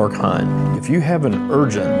is Clark Hine. If you have an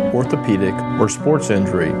urgent orthopedic or sports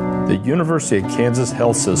injury, the University of Kansas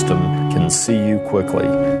Health System can see you quickly.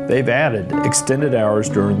 They've added extended hours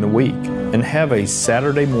during the week and have a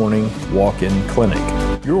Saturday morning walk-in clinic.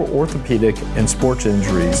 Your orthopedic and sports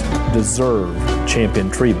injuries deserve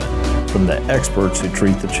champion treatment from the experts who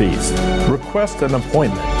treat the Chiefs. Request an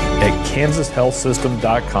appointment at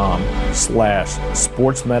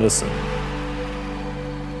kansashealthsystem.com/sportsmedicine.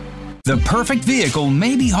 The perfect vehicle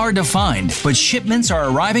may be hard to find, but shipments are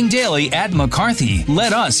arriving daily at McCarthy.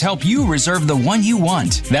 Let us help you reserve the one you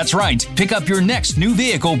want. That's right. Pick up your next new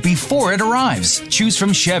vehicle before it arrives. Choose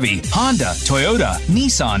from Chevy, Honda, Toyota,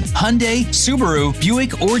 Nissan, Hyundai, Subaru,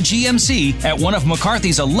 Buick, or GMC at one of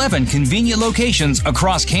McCarthy's 11 convenient locations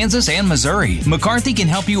across Kansas and Missouri. McCarthy can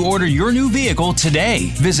help you order your new vehicle today.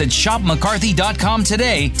 Visit shopmccarthy.com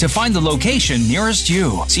today to find the location nearest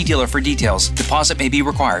you. See dealer for details. Deposit may be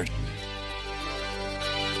required.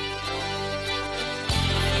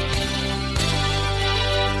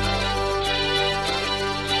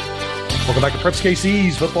 Welcome back to Preps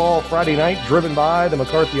KC's Football Friday Night, driven by the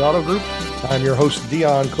McCarthy Auto Group. I'm your host,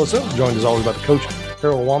 Dion Clisso, joined as always by the coach,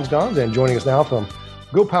 Harold Wamsgons, and joining us now from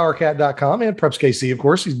GoPowerCat.com and Preps KC, of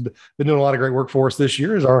course. He's been doing a lot of great work for us this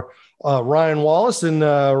year, is our Ryan Wallace. And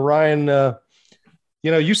Ryan,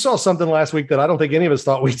 you saw something last week that I don't think any of us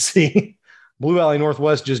thought we'd see. Blue Valley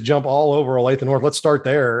Northwest just jump all over Olathe North. Let's start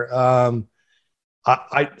there.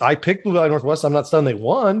 I picked Blue Valley Northwest. I'm not stunned they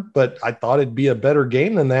won, but I thought it'd be a better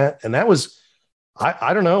game than that. And that was,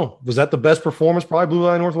 I don't know, was that the best performance probably Blue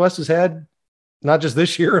Valley Northwest has had, not just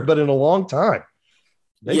this year, but in a long time?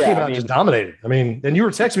 They came out just dominated. I mean, and you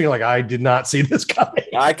were texting me like, I did not see this coming.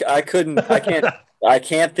 I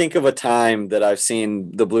can't think of a time that I've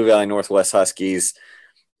seen the Blue Valley Northwest Huskies.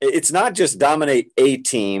 It's not just dominate a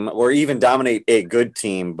team or even dominate a good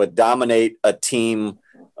team, but dominate a team,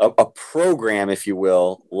 a program, if you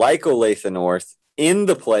will, like Olathe North in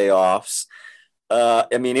the playoffs.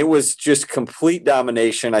 It was just complete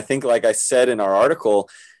domination. I think, like I said in our article,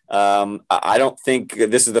 I don't think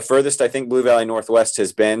this is the furthest I think Blue Valley Northwest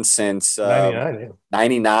has been since 99,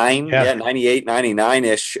 98,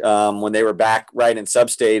 99-ish, when they were back right in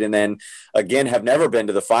Sub-State, and then again have never been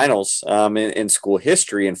to the finals in school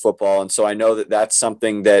history in football. And so I know that that's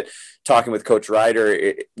something that, talking with Coach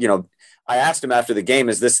Ryder, I asked him after the game,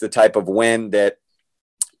 is this the type of win that,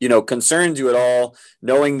 concerns you at all,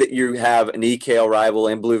 knowing that you have an EKL rival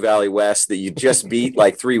in Blue Valley West that you just beat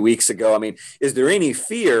like 3 weeks ago? I mean, is there any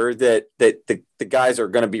fear that the guys are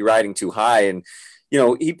going to be riding too high? And,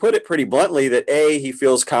 he put it pretty bluntly that he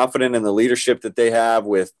feels confident in the leadership that they have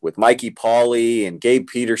with Mikey Pauley and Gabe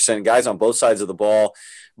Peterson, guys on both sides of the ball.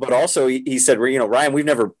 But also he said,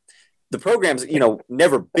 Ryan, the program's,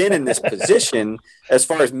 never been in this position as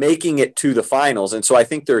far as making it to the finals. And so I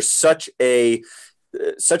think there's such a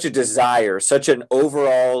desire, such an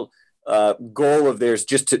overall goal of theirs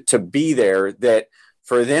just to be there, that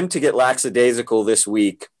for them to get lackadaisical this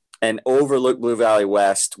week and overlook Blue Valley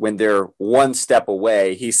West when they're one step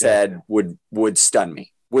away, he said would stun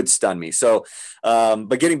me. So,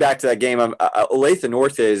 but getting back to that game, Olathe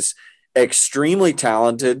North is extremely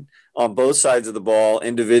talented on both sides of the ball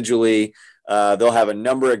individually. They'll have a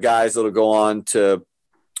number of guys that'll go on to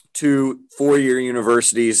 2 4-year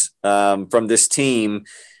universities from this team.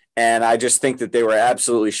 And I just think that they were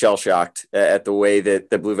absolutely shell-shocked at the way that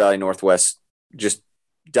the Blue Valley Northwest just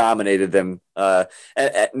dominated them.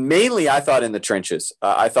 Mainly, I thought in the trenches.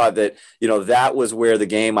 I thought that, that was where the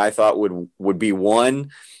game I thought would be won.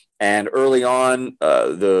 And early on,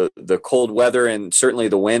 the cold weather and certainly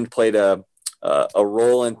the wind played a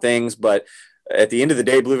role in things. But at the end of the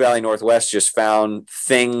day, Blue Valley Northwest just found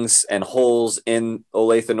things and holes in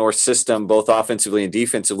Olathe North system, both offensively and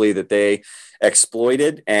defensively, that they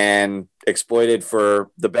exploited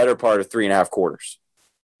for the better part of 3.5 quarters.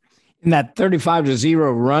 In that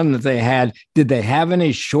 35-0 run that they had, did they have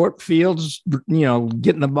any short fields,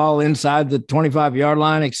 getting the ball inside the 25-yard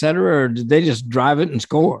line, et cetera, or did they just drive it and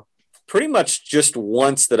score? Pretty much just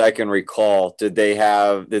once that I can recall did they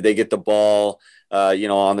get the ball,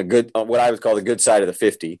 on the good, what I would call the good side of the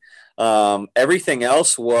 50. Everything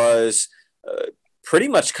else was pretty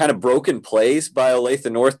much kind of broken plays by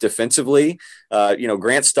Olathe North defensively.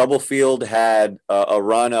 Grant Stubblefield had a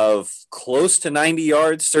run of close to 90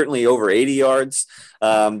 yards, certainly over 80 yards,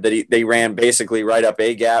 that they ran basically right up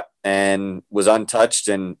A gap and was untouched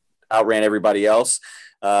and outran everybody else.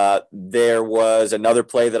 There was another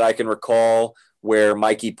play that I can recall where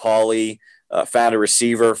Mikey Pauley found a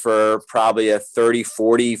receiver for probably a 30,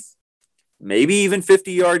 40, maybe even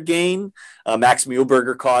 50-yard gain. Max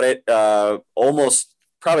Muehlberger caught it almost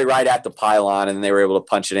probably right at the pylon, and they were able to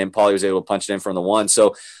punch it in. Pauley was able to punch it in from the one.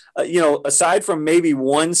 So, aside from maybe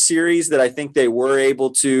one series that I think they were able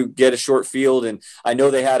to get a short field, and I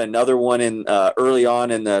know they had another one in early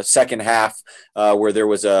on in the second half where there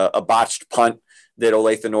was a botched punt that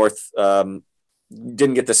Olathe North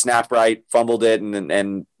didn't get the snap right, fumbled it,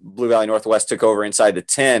 and Blue Valley Northwest took over inside the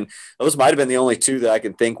 10. Those might have been the only two that I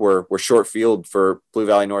can think were short field for Blue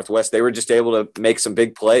Valley Northwest. They were just able to make some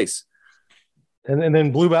big plays. And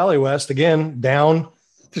then Blue Valley West, again, down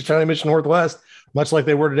to Shawnee Mission Northwest, much like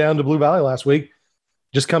they were down to Blue Valley last week,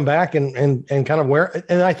 just come back and kind of wear.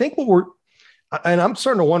 And I think I'm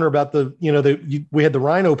starting to wonder about we had the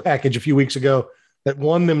Rhino package a few weeks ago that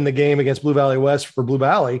won them the game against Blue Valley West for Blue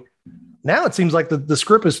Valley. Now it seems like the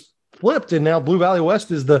script is flipped, and now Blue Valley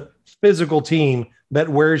West is the physical team that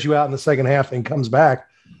wears you out in the second half and comes back.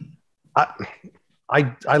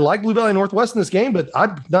 I like Blue Valley Northwest in this game, but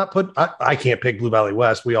I can't pick Blue Valley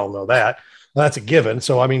West. We all know that. That's a given.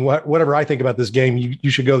 So, I mean, whatever I think about this game, you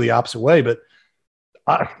should go the opposite way. But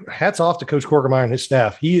hats off to Coach Korkemeyer and his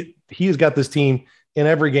staff. He has got this team in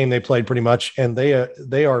every game they played pretty much, and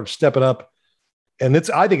they are stepping up. And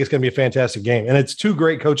I think it's going to be a fantastic game. And it's two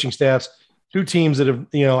great coaching staffs, two teams that have,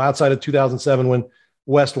 outside of 2007 when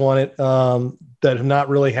West won it, that have not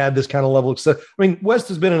really had this kind of level of success. I mean, West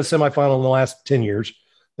has been in a semifinal in the last 10 years.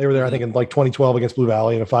 They were there, I think, in like 2012 against Blue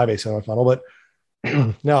Valley in a 5A semifinal. But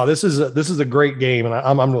no, this is a great game, and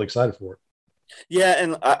I'm really excited for it. Yeah,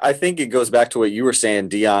 and I think it goes back to what you were saying,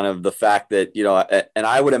 Dion, of the fact that, and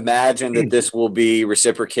I would imagine that this will be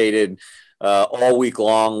reciprocated all week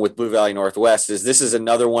long with Blue Valley Northwest. This is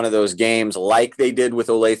another one of those games like they did with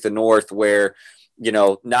Olathe North where,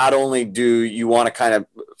 not only do you want to kind of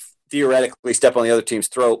theoretically step on the other team's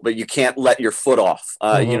throat, but you can't let your foot off.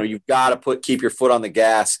 You've got to keep your foot on the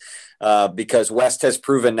gas because West has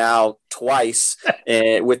proven now twice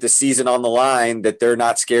with the season on the line that they're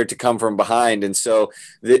not scared to come from behind. And so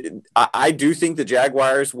I do think the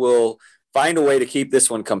Jaguars will find a way to keep this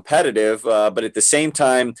one competitive. But at the same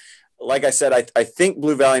time, like I said, I think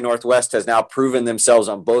Blue Valley Northwest has now proven themselves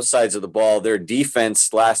on both sides of the ball. Their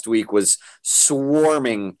defense last week was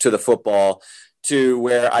swarming to the football to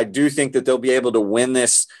where I do think that they'll be able to win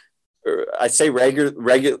this. I'd say regular.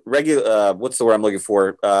 What's the word I'm looking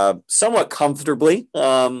for? Somewhat comfortably.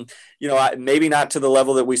 Maybe not to the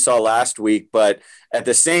level that we saw last week, but at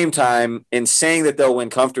the same time, in saying that they'll win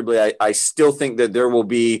comfortably, I still think that there will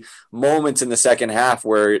be moments in the second half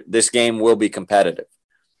where this game will be competitive.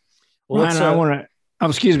 Well, I want to.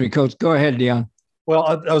 Excuse me, Coach. Go ahead, Dion. Well,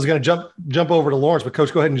 I was going to jump over to Lawrence, but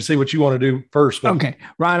Coach, go ahead and see what you want to do first. Okay,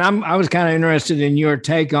 Ryan, I was kind of interested in your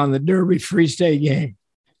take on the Derby Free State game.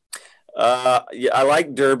 Yeah, I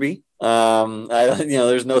like Derby.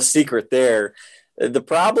 There's no secret there. The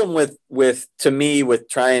problem with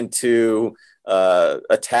trying to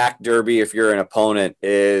attack Derby if you're an opponent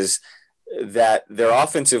is that their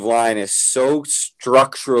offensive line is so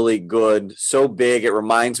structurally good, so big. It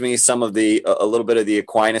reminds me a little bit of the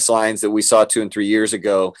Aquinas lines that we saw 2 and 3 years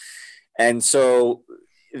ago. And so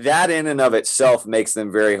that in and of itself makes them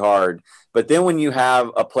very hard. But then when you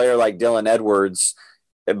have a player like Dylan Edwards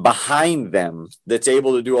behind them that's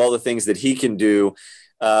able to do all the things that he can do,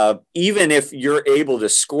 even if you're able to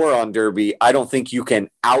score on Derby, I don't think you can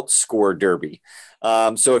outscore Derby.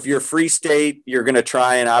 So if you're Free State, you're going to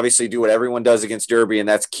try and obviously do what everyone does against Derby, and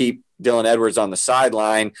that's keep Dylan Edwards on the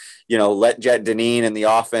sideline, let Jet Deneen and the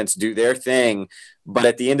offense do their thing. But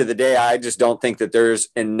at the end of the day, I just don't think that there's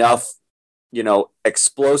enough,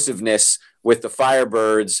 explosiveness with the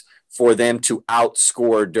Firebirds for them to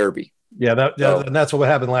outscore Derby. Yeah, and that's what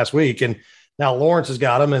happened last week. And now Lawrence has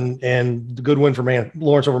got him, and the good win for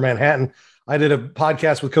Lawrence over Manhattan. I did a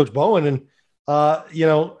podcast with Coach Bowen, and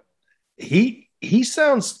he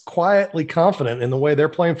sounds quietly confident in the way they're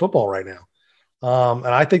playing football right now. And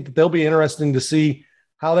I think that they'll be interesting to see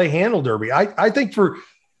how they handle Derby. I think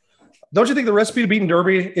don't you think the recipe to beating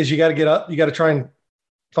Derby is you got to get up, you got to try and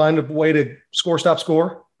find a way to stop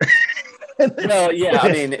score? Well, yeah,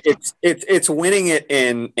 I mean, it's winning it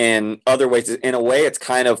in other ways. In a way, it's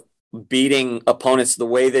kind of beating opponents the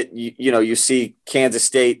way that you see Kansas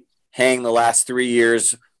State hang the last 3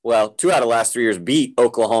 years. Well, 2 out of the last 3 years beat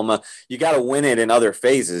Oklahoma. You got to win it in other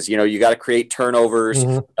phases. You got to create turnovers.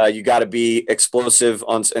 Mm-hmm. You got to be explosive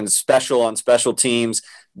and special on special teams.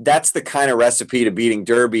 That's the kind of recipe to beating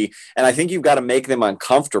Derby. And I think you've got to make them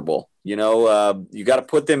uncomfortable. You got to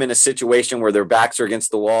put them in a situation where their backs are against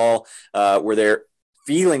the wall, where they're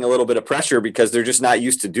feeling a little bit of pressure because they're just not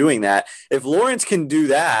used to doing that. If Lawrence can do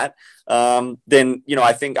that, then,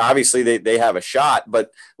 I think obviously they have a shot.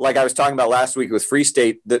 But like I was talking about last week with Free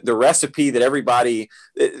State, the recipe that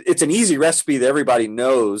it's an easy recipe that everybody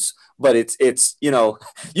knows, but it's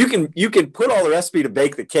you can put all the recipe to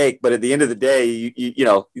bake the cake, but at the end of the day,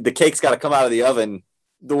 the cake's got to come out of the oven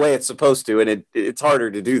the way it's supposed to, and it's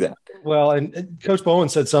harder to do that. Well, and Coach Bowen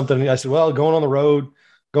said something, and I said, well, going on the road,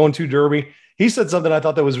 going to Derby, he said something I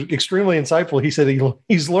thought that was extremely insightful. He said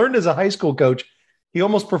he's learned as a high school coach, he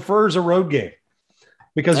almost prefers a road game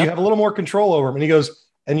because you have a little more control over him. And he goes,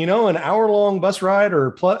 And, an hour-long bus ride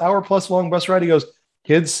or hour-plus long bus ride, he goes,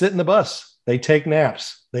 kids sit in the bus. They take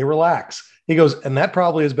naps. They relax. He goes, and that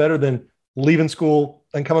probably is better than leaving school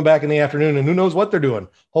and coming back in the afternoon, and who knows what they're doing,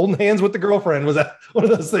 holding hands with the girlfriend. Was that one of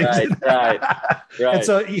those things? Right. And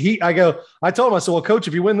so I told him, I said, well, coach,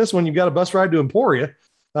 if you win this one, you've got a bus ride to Emporia.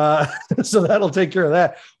 So that'll take care of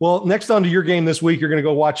that. Well, next on to your game this week, you're going to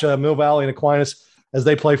go watch Mill Valley and Aquinas as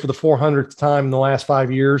they play for the 400th time in the last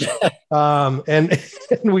 5 years. And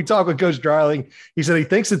we talked with Coach Dreiling. He said he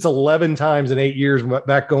thinks it's 11 times in 8 years,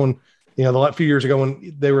 back going, the few years ago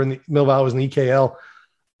when they were Mill Valley was in the EKL.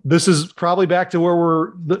 This is probably back to where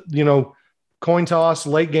we're, coin toss,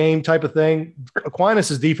 late game type of thing.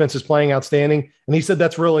 Aquinas' defense is playing outstanding. And he said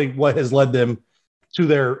that's really what has led them to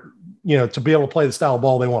their, to be able to play the style of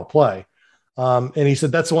ball they want to play. And he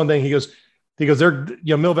said that's the one thing. He goes, they're,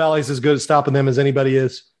 Mill Valley's as good at stopping them as anybody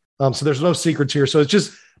is. So there's no secrets here. So it's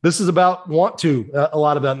just, this is about a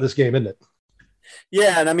lot about in this game, isn't it?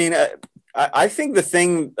 Yeah. And I mean, I think the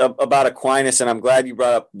thing about Aquinas, and I'm glad you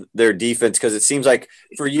brought up their defense, because it seems like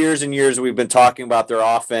for years and years we've been talking about their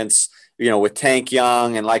offense, with Tank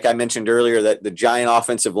Young, and like I mentioned earlier, that the giant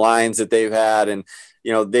offensive lines that they've had, and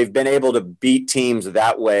they've been able to beat teams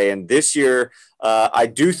that way. And this year, I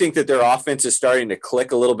do think that their offense is starting to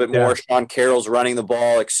click a little bit more. Yeah. Sean Carroll's running the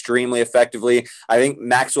ball extremely effectively. I think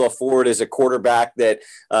Maxwell Ford is a quarterback that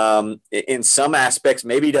in some aspects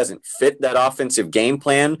maybe doesn't fit that offensive game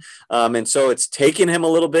plan. And so it's taken him a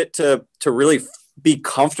little bit to really be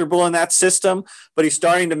comfortable in that system, but he's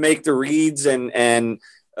starting to make the reads and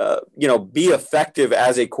be effective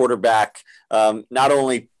as a quarterback, not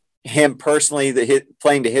only him personally,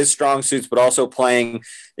 playing to his strong suits, but also playing,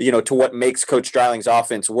 to what makes Coach Dreiling's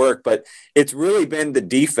offense work. But it's really been the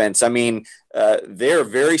defense. I mean, they're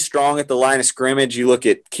very strong at the line of scrimmage. You look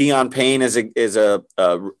at Keon Payne as a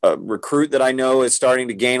recruit that I know is starting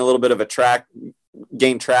to gain a little bit of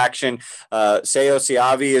gain traction. Seo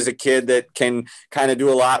Siavi is a kid that can kind of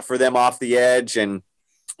do a lot for them off the edge. And,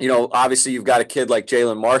 obviously you've got a kid like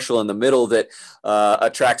Jalen Marshall in the middle that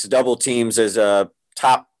attracts double teams as a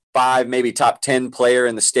top 5, maybe top 10 player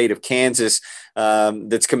in the state of Kansas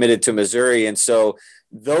that's committed to Missouri. And so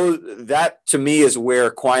that to me is where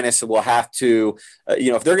Aquinas will have to,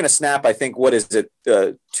 if they're going to snap, I think,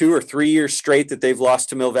 2 or 3 years straight that they've lost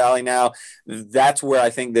to Mill Valley now, that's where I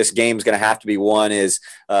think this game's going to have to be won, is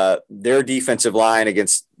their defensive line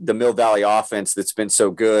against the Mill Valley offense that's been so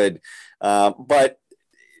good. But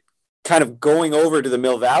kind of going over to the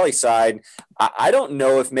Mill Valley side, I don't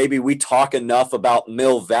know if maybe we talk enough about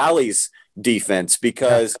Mill Valley's defense,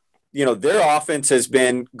 because, their offense has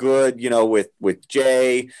been good, with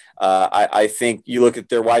Jay. I think you look at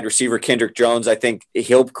their wide receiver, Kendrick Jones, I think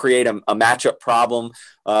he'll create a matchup problem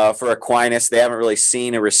for Aquinas. They haven't really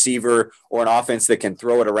seen a receiver or an offense that can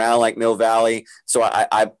throw it around like Mill Valley. So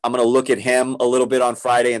I'm going to look at him a little bit on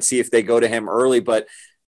Friday and see if they go to him early. But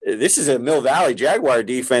this is a Mill Valley Jaguar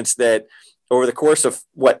defense that over the course of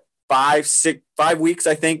 5 weeks,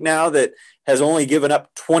 I think now, that has only given up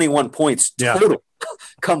 21 points total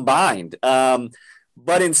combined.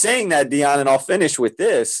 But in saying that, Dion, and I'll finish with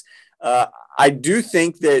this, I do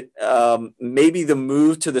think that maybe the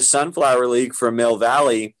move to the Sunflower League for Mill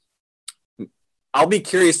Valley, I'll be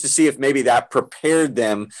curious to see if maybe that prepared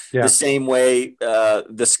them the same way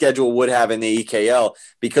the schedule would have in the EKL.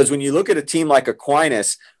 Because when you look at a team like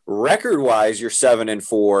Aquinas, record-wise, you're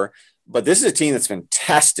 7-4, but this is a team that's been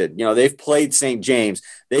tested. They've played St. James.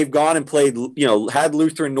 They've gone and played, had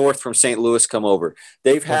Lutheran North from St. Louis come over.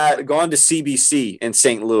 They've gone to CBC in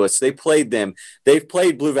St. Louis. They played them. They've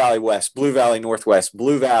played Blue Valley West, Blue Valley Northwest,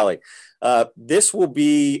 Blue Valley. This will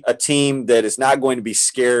be a team that is not going to be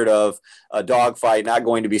scared of a dogfight, not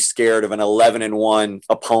going to be scared of an 11-1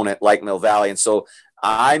 opponent like Mill Valley. And so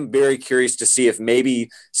I'm very curious to see if maybe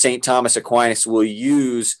St. Thomas Aquinas will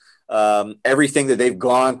use everything that they've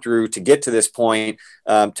gone through to get to this point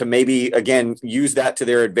to maybe, again, use that to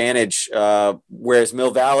their advantage. Whereas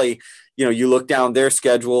Mill Valley, you look down their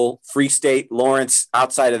schedule, Free State, Lawrence,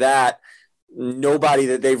 outside of that, nobody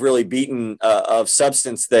that they've really beaten of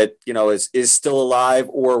substance that, is still alive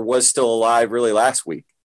or was still alive really last week.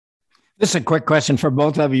 This is a quick question for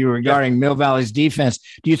both of you regarding Mill Valley's defense.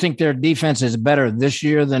 Do you think their defense is better this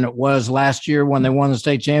year than it was last year when they won the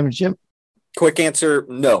state championship? Quick answer,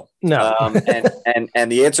 no.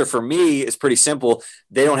 And the answer for me is pretty simple.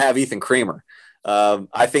 They don't have Ethan Creamer.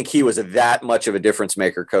 I think he was that much of a difference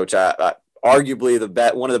maker, Coach.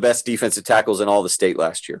 Arguably one of the best defensive tackles in all the state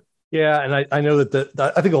last year. Yeah, and I know that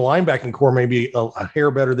I think the linebacking core may be a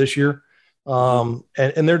hair better this year. And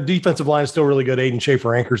their defensive line is still really good. Aiden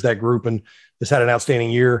Schaefer anchors that group and has had an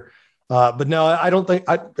outstanding year. But no, I don't think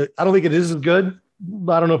it is as good.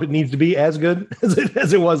 I don't know if it needs to be as good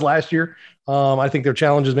as it was last year. I think their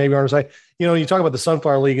challenges maybe aren't as high. You talk about the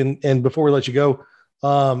Sunflower League, and before we let you go,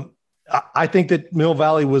 I think that Mill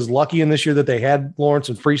Valley was lucky in this year that they had Lawrence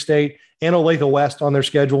and Free State and Olathe West on their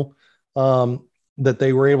schedule, that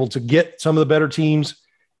they were able to get some of the better teams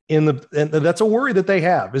and that's a worry that they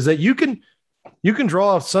have, is that you can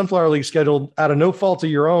draw a Sunflower League schedule out of no fault of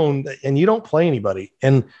your own and you don't play anybody.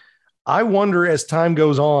 And I wonder, as time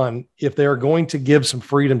goes on, if they're going to give some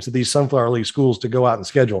freedom to these Sunflower League schools to go out and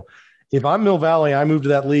schedule. If I'm Mill Valley, I move to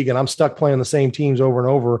that league and I'm stuck playing the same teams over and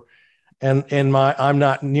over, and I'm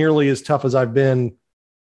not nearly as tough as I've been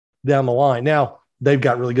down the line. Now they've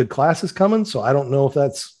got really good classes coming, so I don't know if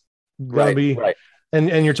that's going to be right.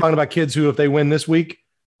 And you're talking about kids who, if they win this week,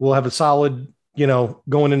 will have a solid,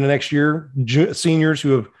 going into next year. Seniors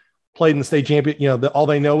who have played in the state champion, all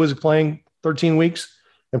they know is playing 13 weeks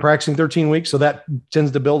and practicing 13 weeks. So that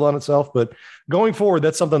tends to build on itself. But going forward,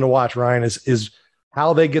 that's something to watch, Ryan, is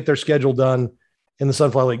how they get their schedule done in the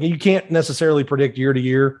Sunflower League. You can't necessarily predict year to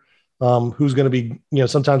year who's going to be,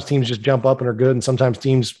 sometimes teams just jump up and are good, and sometimes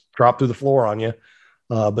teams drop through the floor on you.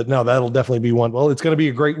 But no, that'll definitely be one. Well, it's going to be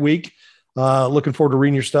a great week. Looking forward to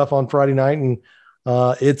reading your stuff on Friday night, and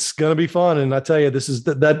it's going to be fun. And I tell you, this is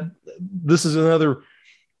another.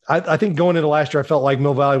 I think going into last year, I felt like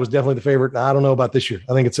Mill Valley was definitely the favorite. I don't know about this year.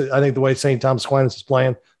 I think the way St. Thomas Aquinas is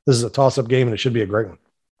playing, this is a toss-up game, and it should be a great one.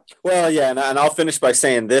 Well, yeah, and I'll finish by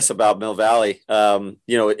saying this about Mill Valley.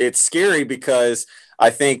 It's scary because I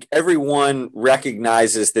think everyone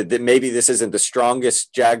recognizes that maybe this isn't the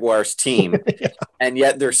strongest Jaguars team, yeah. And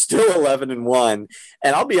yet they're still 11-1.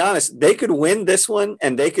 And I'll be honest, they could win this one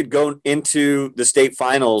and they could go into the state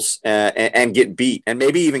finals and get beat, and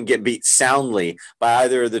maybe even get beat soundly by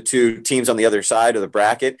either of the two teams on the other side of the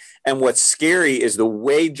bracket. And what's scary is the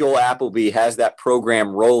way Joel Appleby has that program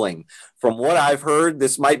rolling. From what I've heard,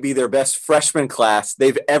 this might be their best freshman class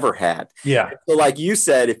they've ever had. Yeah. So like you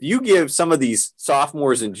said, if you give some of these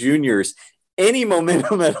sophomores and juniors any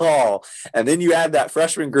momentum at all, and then you add that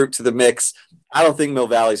freshman group to the mix, I don't think Mill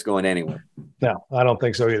Valley's going anywhere. No, I don't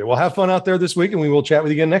think so either. Well, have fun out there this week, and we will chat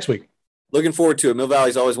with you again next week. Looking forward to it. Mill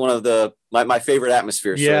Valley's always one of my favorite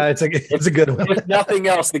atmospheres. Yeah, so it's a good one. If nothing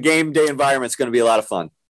else, the game day environment's going to be a lot of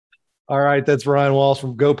fun. All right, that's Ryan Walsh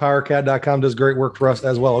from GoPowerCat.com. Does great work for us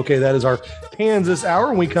as well. Okay, that is our Kansas Hour.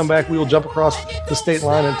 When we come back, we will jump across the state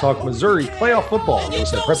line and talk Missouri playoff football. You'll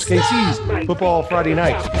say Preps KC's Football Friday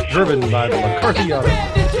Night, driven by the McCarthy Auto.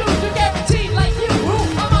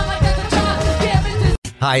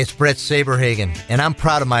 Hi, it's Brett Saberhagen, and I'm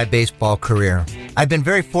proud of my baseball career. I've been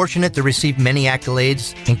very fortunate to receive many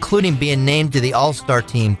accolades, including being named to the All-Star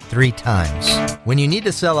team 3 times. When you need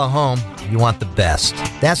to sell a home, you want the best.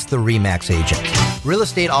 That's the RE/MAX agent. Real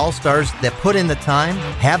estate all-stars that put in the time,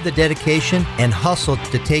 have the dedication, and hustle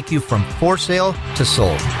to take you from for sale to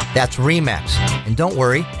sold. That's RE/MAX. And don't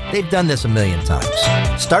worry, they've done this a million times.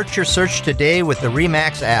 Start your search today with the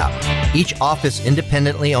RE/MAX app. Each office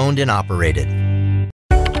independently owned and operated.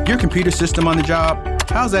 Your computer system on the job,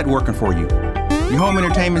 how's that working for you? Your home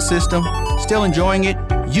entertainment system, still enjoying it?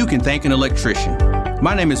 You can thank an electrician.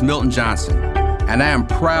 My name is Milton Johnson, and I am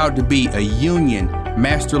proud to be a union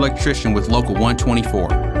master electrician with Local 124.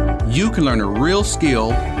 You can learn a real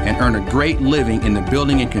skill and earn a great living in the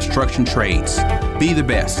building and construction trades. Be the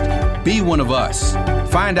best. Be one of us.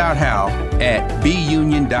 Find out how at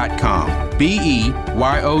beunion.com.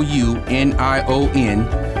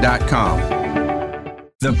 BEYOUNION.com.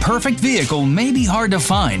 The perfect vehicle may be hard to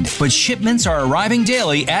find, but shipments are arriving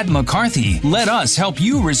daily at McCarthy. Let us help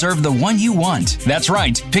you reserve the one you want. That's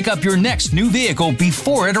right. Pick up your next new vehicle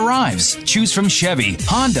before it arrives. Choose from Chevy,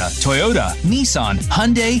 Honda, Toyota, Nissan,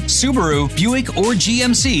 Hyundai, Subaru, Buick, or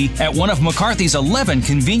GMC at one of McCarthy's 11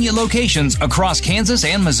 convenient locations across Kansas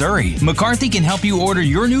and Missouri. McCarthy can help you order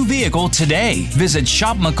your new vehicle today. Visit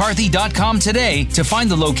shopmccarthy.com today to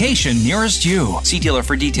find the location nearest you. See dealer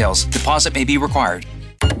for details. Deposit may be required.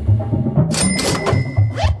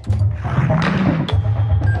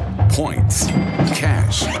 Points,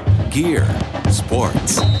 cash, gear,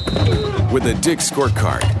 sports. With a Dick's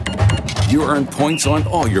Scorecard, you earn points on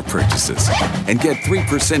all your purchases and get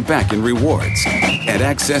 3% back in rewards and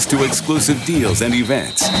access to exclusive deals and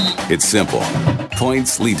events. It's simple.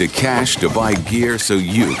 Points lead to cash to buy gear so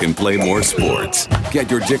you can play more sports. Get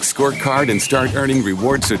your Dick's Scorecard and start earning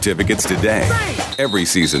reward certificates today. Every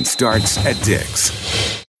season starts at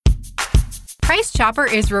Dick's. Price Chopper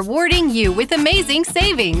is rewarding you with amazing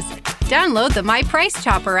savings. Download the My Price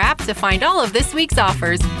Chopper app to find all of this week's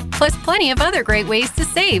offers, plus plenty of other great ways to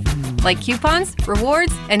save, like coupons,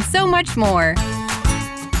 rewards, and so much more.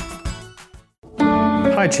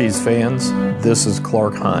 Hi, Chiefs fans. This is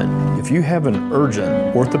Clark Hunt. If you have an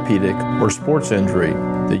urgent orthopedic or sports injury,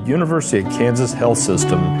 the University of Kansas Health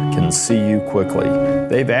System can see you quickly.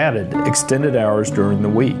 They've added extended hours during the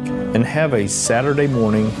week and have a Saturday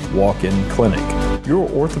morning walk-in clinic. Your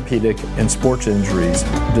orthopedic and sports injuries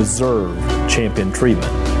deserve champion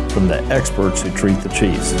treatment from the experts who treat the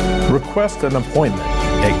Chiefs. Request an appointment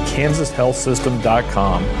at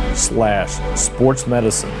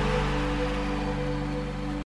kansashealthsystem.com/sportsmedicine.